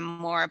talk with them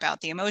more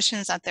about the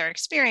emotions that they're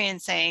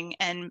experiencing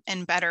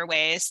and better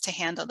ways to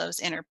handle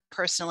those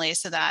interpersonally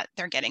so that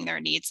they're getting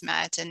their needs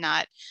met and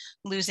not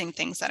losing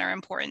things that are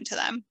important to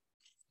them.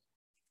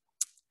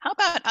 How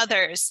about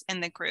others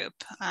in the group?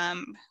 I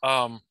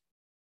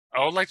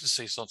would like to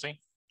say something.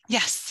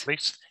 Yes.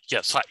 Please.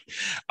 Yes. Hi.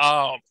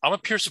 I'm a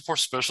peer support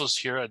specialist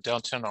here at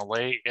downtown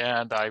LA,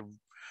 and I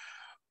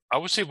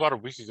would say about a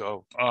week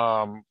ago,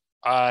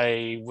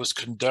 I was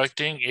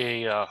conducting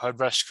a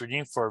HUD-VASH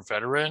screening for a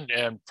veteran,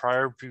 and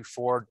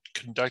before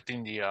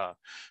conducting the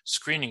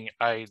screening,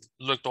 I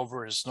looked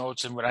over his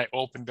notes, and when I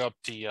opened up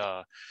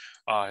the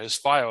his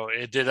file,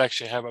 it did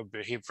actually have a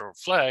behavioral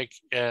flag,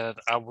 and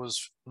I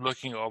was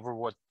looking over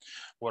what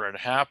had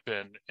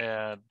happened,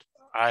 and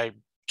I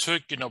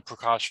took, you know,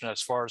 precaution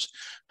as far as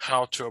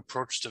how to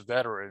approach the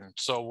veteran.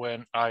 So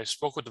when I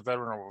spoke with the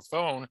veteran over the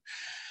phone,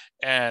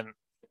 and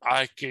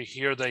I could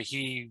hear that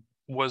he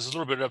was a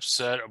little bit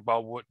upset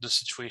about what the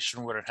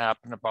situation would have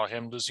happened about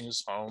him losing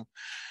his home.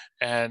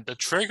 And the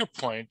trigger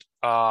point,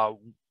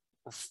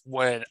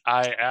 when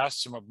I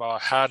asked him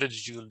about how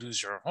did you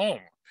lose your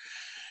home?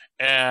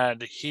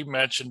 And he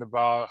mentioned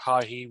about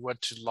how he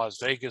went to Las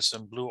Vegas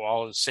and blew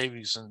all his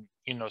savings and,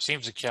 you know,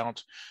 savings,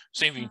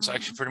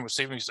 actually pretty much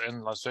savings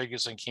in Las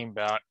Vegas, and came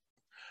back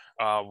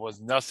with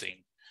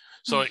nothing.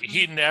 So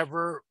he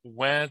never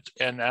went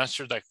and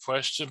answered that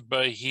question,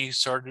 but he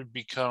started to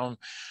become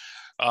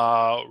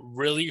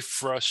really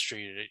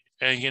frustrated.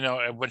 And, you know,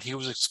 when he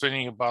was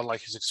explaining about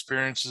like his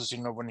experiences, you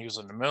know, when he was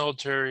in the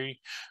military,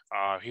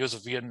 he was a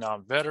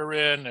Vietnam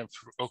veteran, and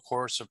of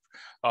course,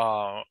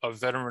 a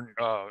veteran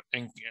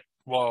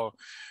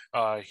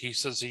he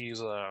says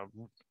he's a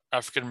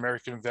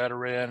African-American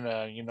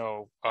veteran. You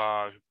know,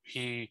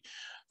 he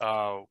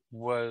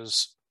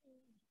was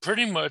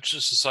pretty much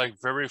just like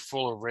very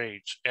full of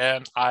rage.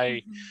 And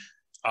I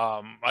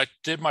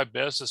did my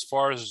best as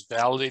far as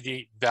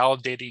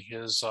validating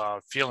his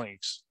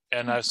feelings.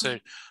 And I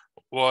said,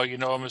 well, you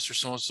know, Mr.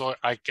 So-and-so,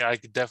 I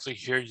could definitely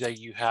hear that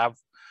you have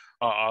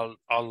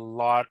a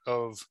lot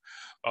of,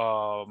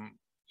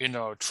 you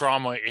know,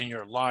 trauma in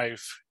your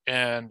life.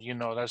 And, you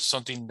know, that's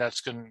something that's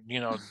going to, you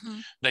know,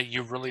 that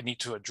you really need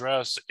to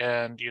address.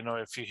 And, you know,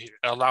 if you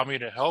allow me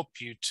to help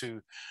you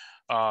to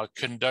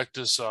conduct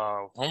this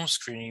home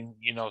screening,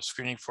 you know,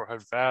 screening for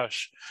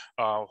HUD-VASH,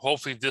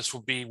 hopefully this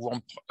will be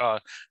one,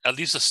 at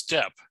least a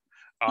step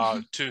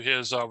to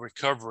his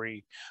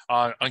recovery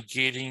on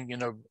getting, you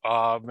know,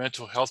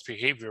 mental health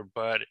behavior.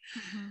 But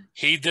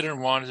he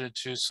didn't want it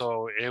to,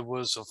 so it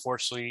was,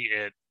 unfortunately,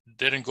 it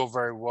didn't go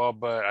very well.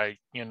 But I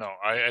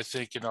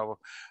think, you know,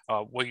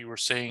 what you were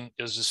saying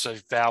is just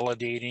like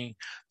validating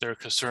their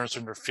concerns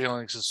and their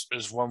feelings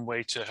is one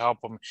way to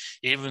help them,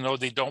 even though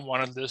they don't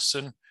want to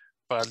listen.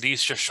 But at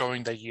least you're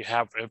showing that you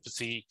have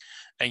empathy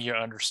and you're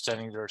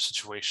understanding their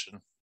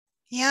situation.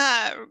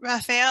 Yeah,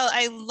 Raphael,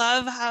 I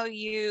love how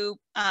you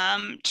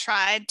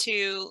tried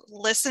to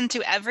listen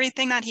to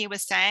everything that he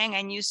was saying,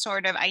 and you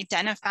sort of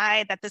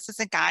identified that this is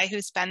a guy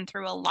who's been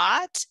through a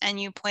lot, and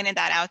you pointed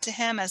that out to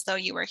him as though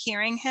you were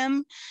hearing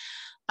him.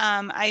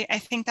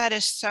 I think that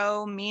is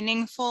so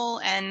meaningful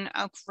and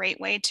a great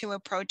way to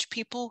approach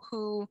people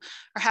who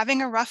are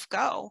having a rough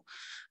go.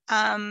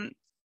 And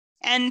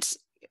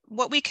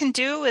what we can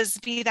do is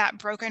be that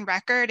broken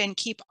record and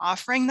keep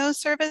offering those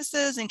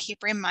services and keep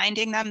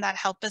reminding them that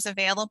help is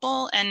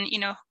available. And, you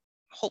know,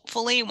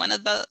 hopefully one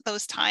of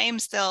those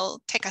times they'll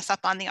take us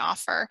up on the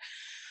offer.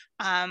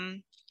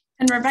 And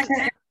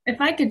Rebecca, if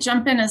I could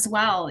jump in as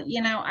well,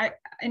 you know,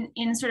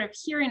 in sort of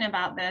hearing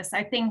about this,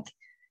 I think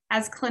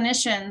as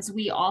clinicians,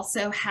 we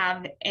also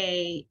have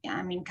kind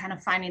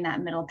of finding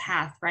that middle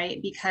path,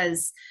 right?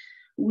 Because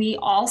we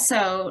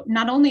also,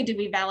 not only do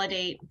we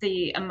validate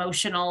the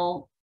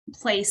emotional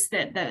place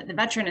that the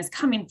veteran is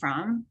coming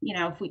from. You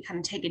know, if we kind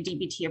of take a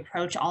DBT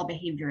approach, all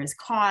behavior is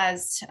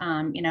caused.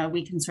 You know,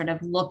 we can sort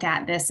of look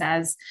at this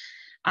as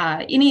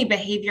any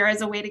behavior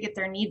as a way to get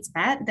their needs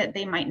met, that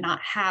they might not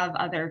have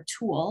other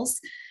tools.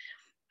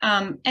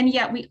 And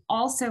yet we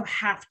also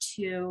have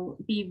to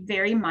be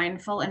very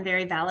mindful and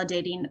very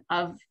validating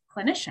of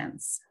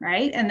clinicians,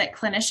 right? And that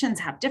clinicians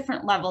have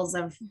different levels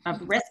of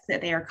risk that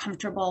they are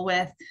comfortable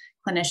with.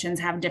 Clinicians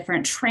have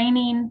different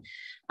training.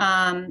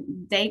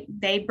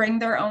 They bring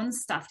their own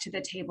stuff to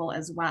the table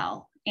as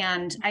well.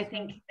 And I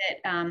think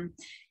that,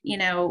 you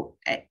know,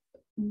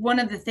 one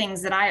of the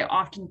things that I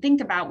often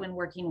think about when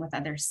working with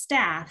other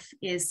staff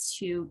is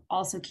to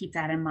also keep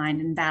that in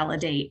mind and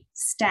validate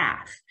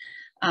staff,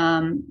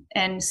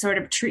 and sort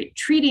of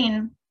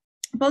treating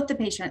both the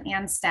patient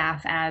and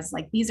staff as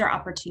like, these are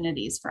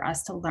opportunities for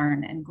us to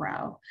learn and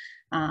grow.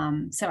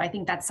 So I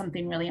think that's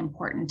something really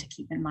important to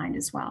keep in mind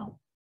as well.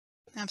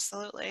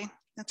 Absolutely.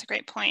 That's a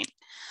great point.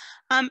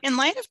 In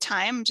light of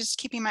time, just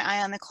keeping my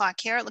eye on the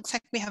clock here, it looks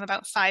like we have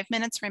about 5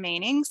 minutes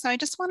remaining. So I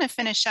just want to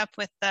finish up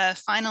with the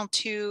final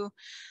 2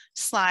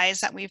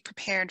 slides that we've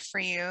prepared for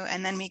you,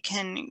 and then we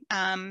can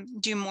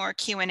do more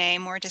Q&A,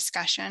 more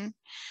discussion.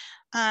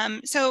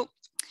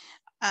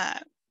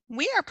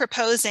 We are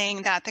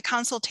proposing that the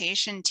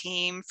consultation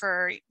team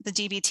for the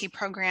DBT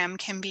program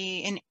can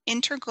be an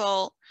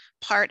integral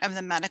part of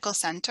the medical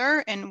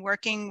center in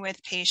working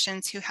with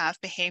patients who have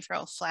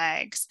behavioral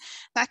flags.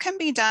 That can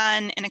be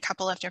done in a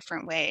couple of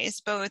different ways,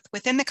 both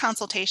within the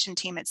consultation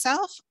team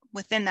itself,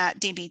 within that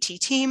DBT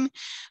team,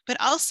 but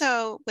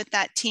also with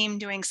that team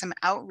doing some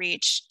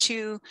outreach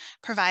to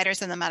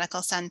providers in the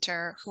medical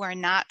center who are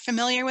not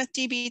familiar with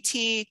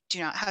DBT, do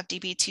not have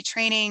DBT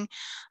training,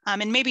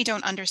 and maybe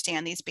don't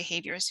understand these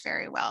behaviors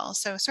very well.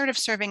 So sort of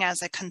serving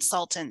as a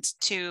consultant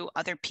to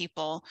other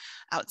people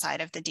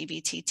outside of the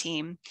DBT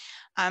team.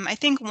 I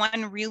think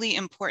one really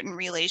important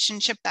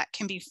relationship that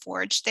can be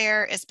forged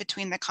there is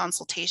between the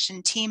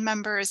consultation team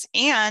members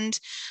and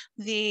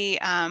the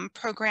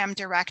program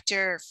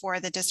director for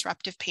the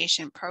Disruptive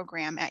Patient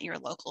Program at your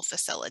local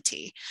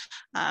facility.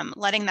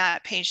 Letting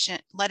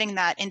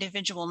that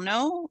individual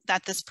know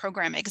that this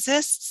program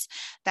exists,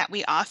 that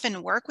we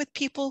often work with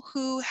people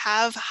who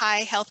have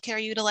high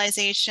healthcare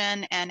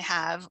utilization and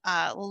have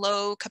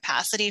low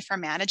capacity for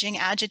managing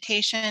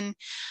agitation,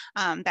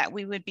 that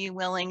we would be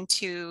willing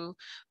to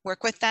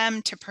work with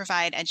them to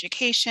provide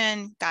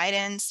education,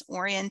 guidance,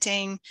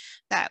 orienting,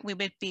 that we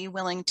would be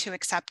willing to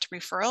accept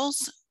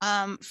referrals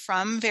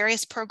from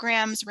various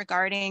programs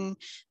regarding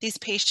these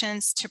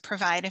patients to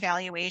provide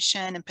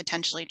evaluation and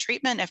potentially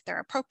treatment if they're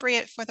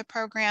appropriate for the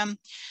program.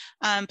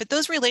 But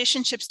those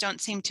relationships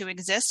don't seem to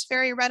exist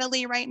very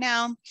readily right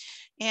now.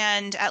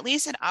 And at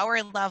least at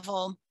our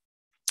level,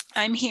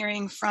 I'm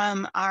hearing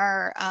from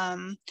our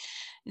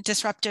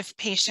Disruptive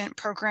Patient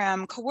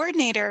Program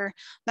coordinator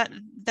that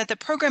the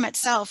program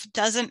itself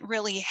doesn't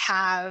really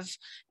have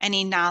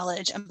any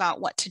knowledge about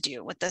what to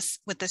do with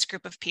this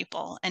group of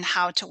people and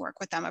how to work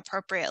with them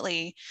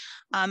appropriately.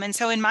 And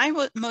so in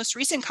my most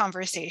recent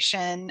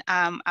conversation,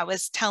 I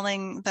was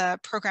telling the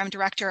program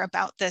director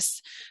about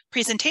this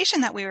presentation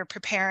that we were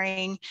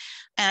preparing,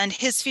 and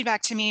his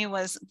feedback to me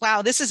was,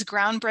 wow, this is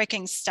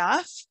groundbreaking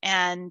stuff,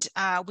 and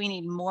we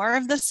need more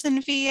of this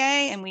in VA,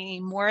 and we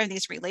need more of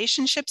these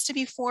relationships to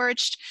be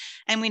forged,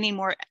 and we need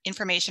more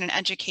information and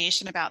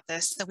education about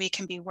this so we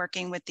can be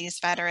working with these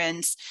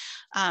veterans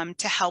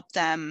to help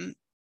them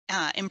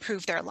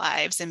improve their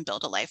lives and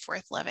build a life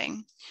worth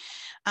living.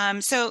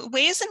 So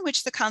ways in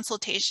which the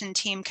consultation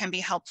team can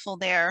be helpful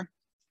there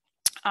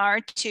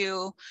are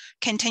to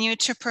continue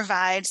to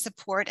provide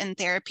support and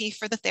therapy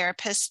for the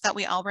therapists that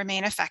we all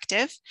remain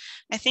effective.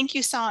 I think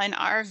you saw in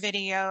our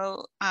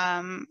video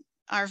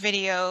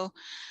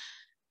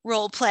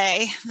role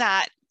play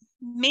that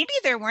maybe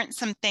there weren't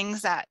some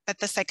things that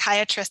the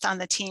psychiatrist on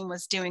the team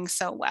was doing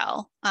so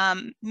well.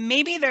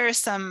 Maybe there's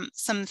some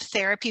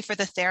therapy for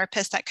the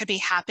therapist that could be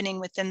happening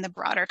within the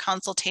broader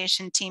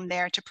consultation team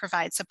there to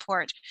provide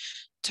support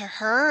to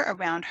her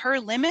around her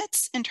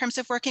limits in terms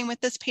of working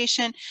with this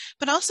patient,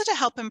 but also to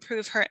help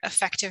improve her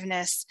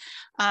effectiveness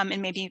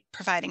in maybe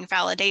providing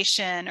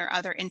validation or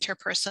other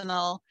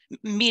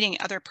meeting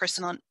other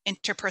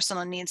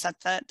interpersonal needs that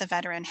the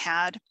veteran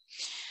had.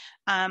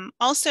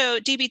 Also,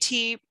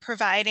 DBT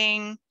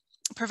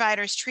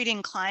providers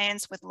treating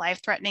clients with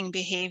life-threatening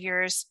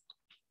behaviors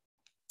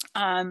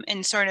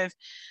and sort of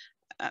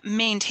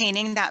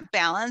maintaining that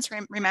balance,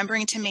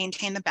 remembering to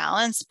maintain the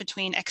balance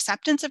between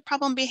acceptance of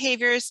problem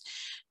behaviors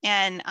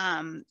and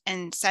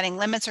setting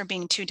limits or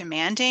being too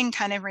demanding,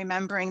 kind of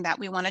remembering that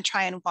we want to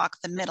try and walk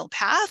the middle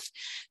path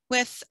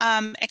with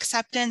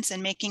acceptance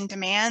and making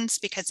demands,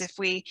 because if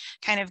we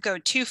kind of go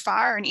too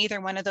far in either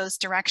one of those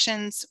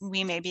directions,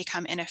 we may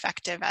become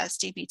ineffective as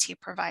DBT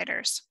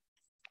providers.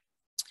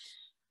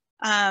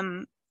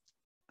 Can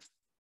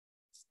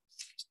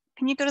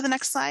you go to the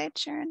next slide,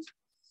 Sharon?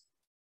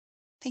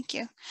 Thank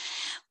you.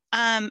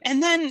 And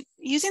then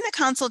using the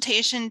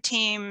consultation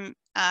team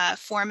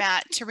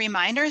format to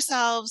remind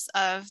ourselves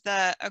of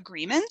the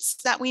agreements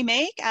that we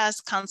make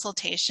as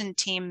consultation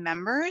team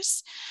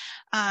members.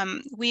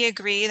 We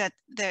agree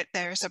that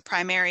there's a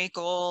primary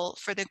goal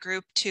for the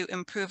group to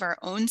improve our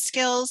own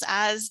skills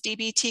as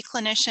DBT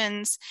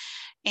clinicians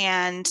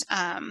and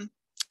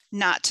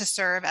not to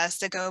serve as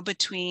the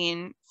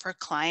go-between for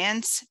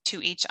clients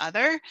to each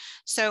other.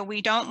 So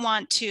we don't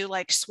want to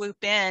like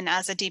swoop in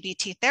as a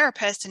DBT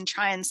therapist and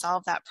try and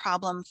solve that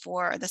problem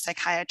for the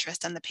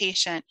psychiatrist and the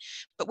patient,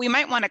 but we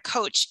might want to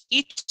coach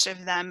each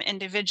of them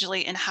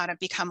individually in how to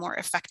become more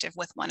effective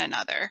with one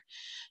another.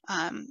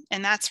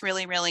 And that's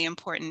really, really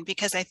important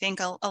because I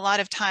think a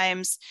lot of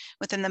times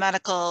within the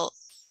medical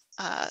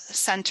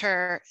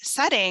center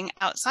setting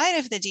outside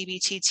of the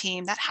DBT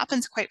team, that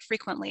happens quite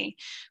frequently,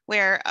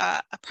 where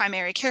a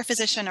primary care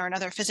physician or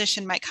another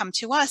physician might come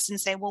to us and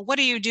say, well, what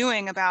are you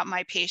doing about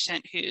my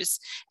patient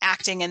who's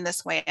acting in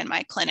this way in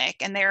my clinic?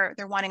 And they're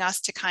wanting us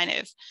to kind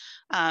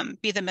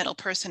of be the middle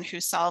person who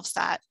solves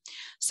that.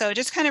 So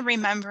just kind of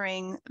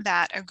remembering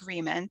that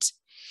agreement.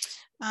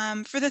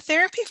 For the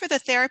therapy for the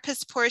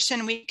therapist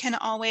portion, we can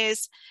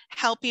always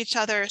help each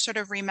other sort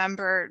of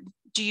remember,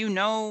 do you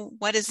know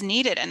what is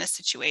needed in a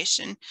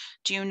situation?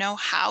 Do you know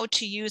how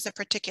to use a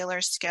particular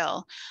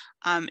skill?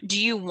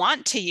 Do you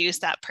want to use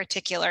that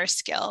particular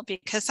skill?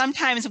 Because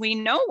sometimes we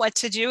know what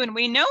to do and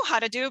we know how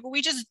to do it, but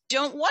we just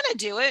don't want to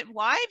do it.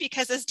 Why?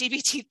 Because as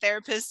DBT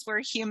therapists,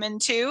 we're human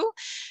too,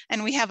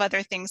 and we have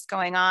other things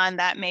going on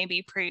that may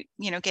be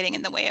getting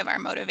in the way of our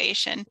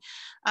motivation.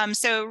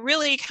 So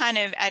really kind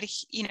of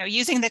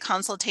using the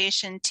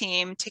consultation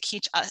team to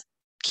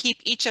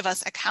keep each of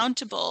us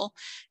accountable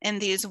in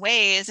these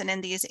ways and in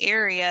these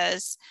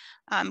areas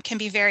can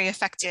be very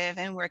effective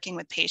in working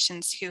with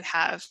patients who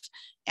have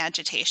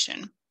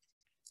agitation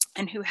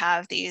and who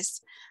have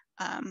these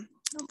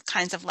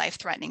kinds of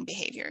life-threatening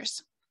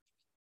behaviors.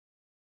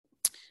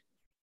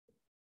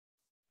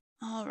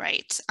 All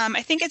right,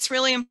 I think it's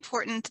really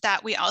important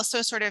that we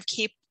also sort of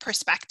keep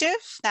perspective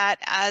that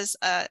as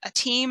a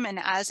team and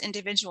as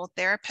individual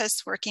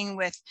therapists working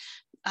with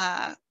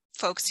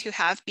folks who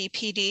have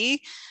BPD,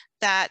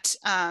 that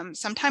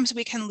sometimes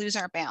we can lose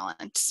our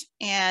balance.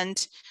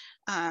 And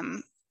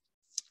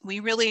we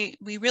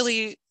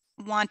really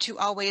want to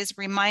always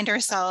remind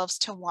ourselves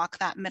to walk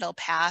that middle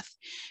path,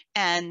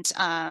 and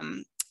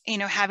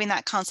having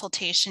that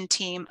consultation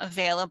team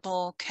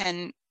available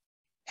can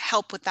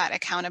help with that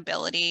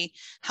accountability,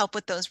 help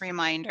with those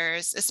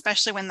reminders,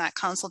 especially when that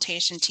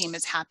consultation team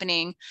is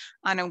happening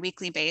on a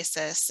weekly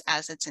basis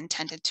as it's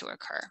intended to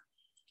occur.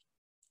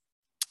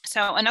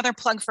 So another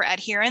plug for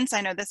adherence.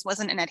 I know this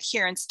wasn't an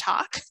adherence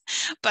talk,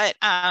 but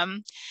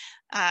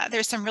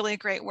there's some really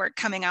great work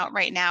coming out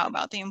right now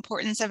about the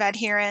importance of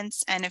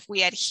adherence. And if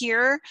we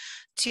adhere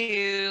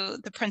to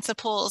the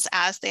principles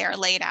as they are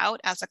laid out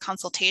as a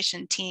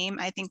consultation team,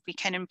 I think we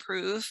can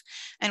improve,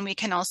 and we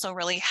can also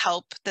really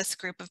help this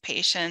group of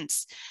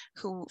patients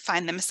who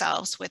find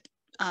themselves with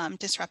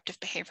disruptive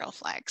behavioral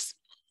flags.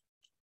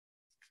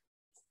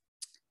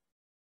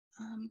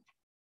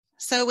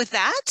 So with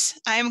that,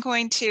 I'm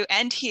going to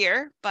end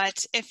here,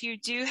 but if you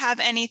do have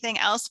anything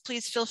else,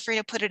 please feel free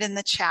to put it in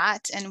the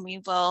chat and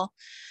we will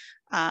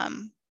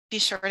be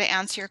sure to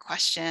answer your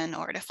question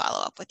or to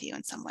follow up with you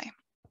in some way.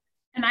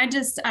 And I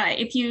just,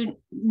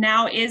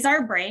 now is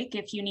our break.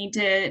 If you need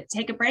to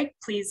take a break,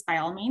 please, by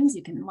all means,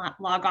 you can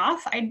log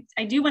off.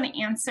 I do want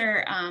to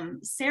answer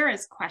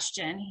Sarah's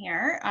question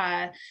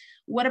here.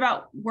 What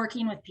about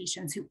working with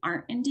patients who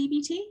aren't in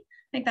DBT?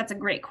 I think that's a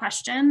great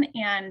question.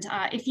 And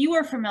if you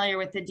are familiar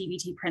with the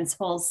DBT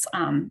principles,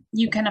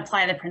 you can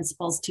apply the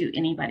principles to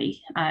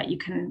anybody. You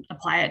can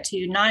apply it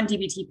to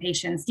non-DBT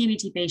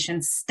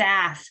patients,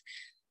 staff,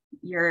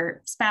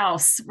 your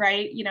spouse,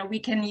 right? We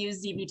can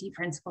use DBT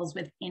principles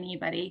with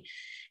anybody.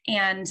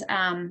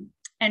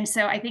 And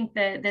so I think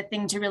the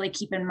thing to really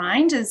keep in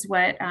mind is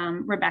what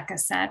Rebecca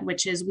said,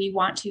 which is we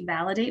want to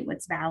validate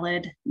what's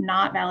valid,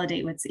 not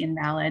validate what's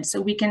invalid.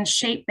 So we can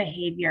shape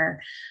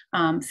behavior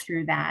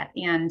through that.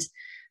 And,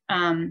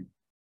 and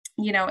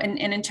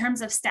in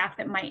terms of staff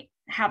that might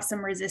have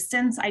some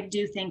resistance, I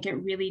do think it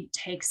really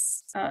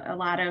takes a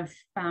lot of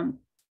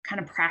kind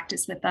of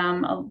practice with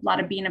them, a lot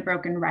of being a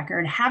broken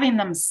record, having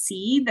them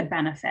see the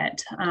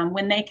benefit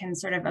when they can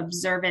sort of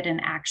observe it in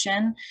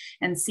action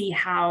and see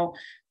how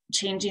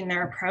changing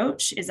their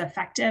approach is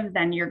effective,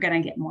 then you're going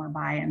to get more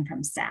buy-in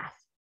from staff.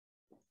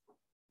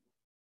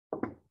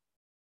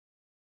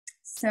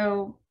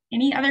 So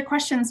any other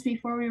questions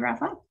before we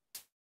wrap up?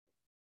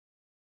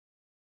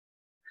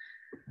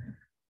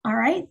 All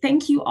right,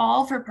 thank you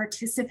all for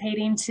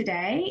participating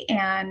today.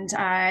 And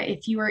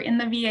if you are in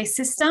the VA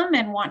system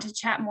and want to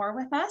chat more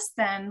with us,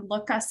 then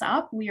look us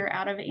up. We are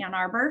out of Ann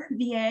Arbor,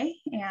 VA,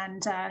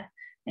 and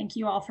thank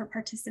you all for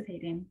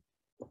participating.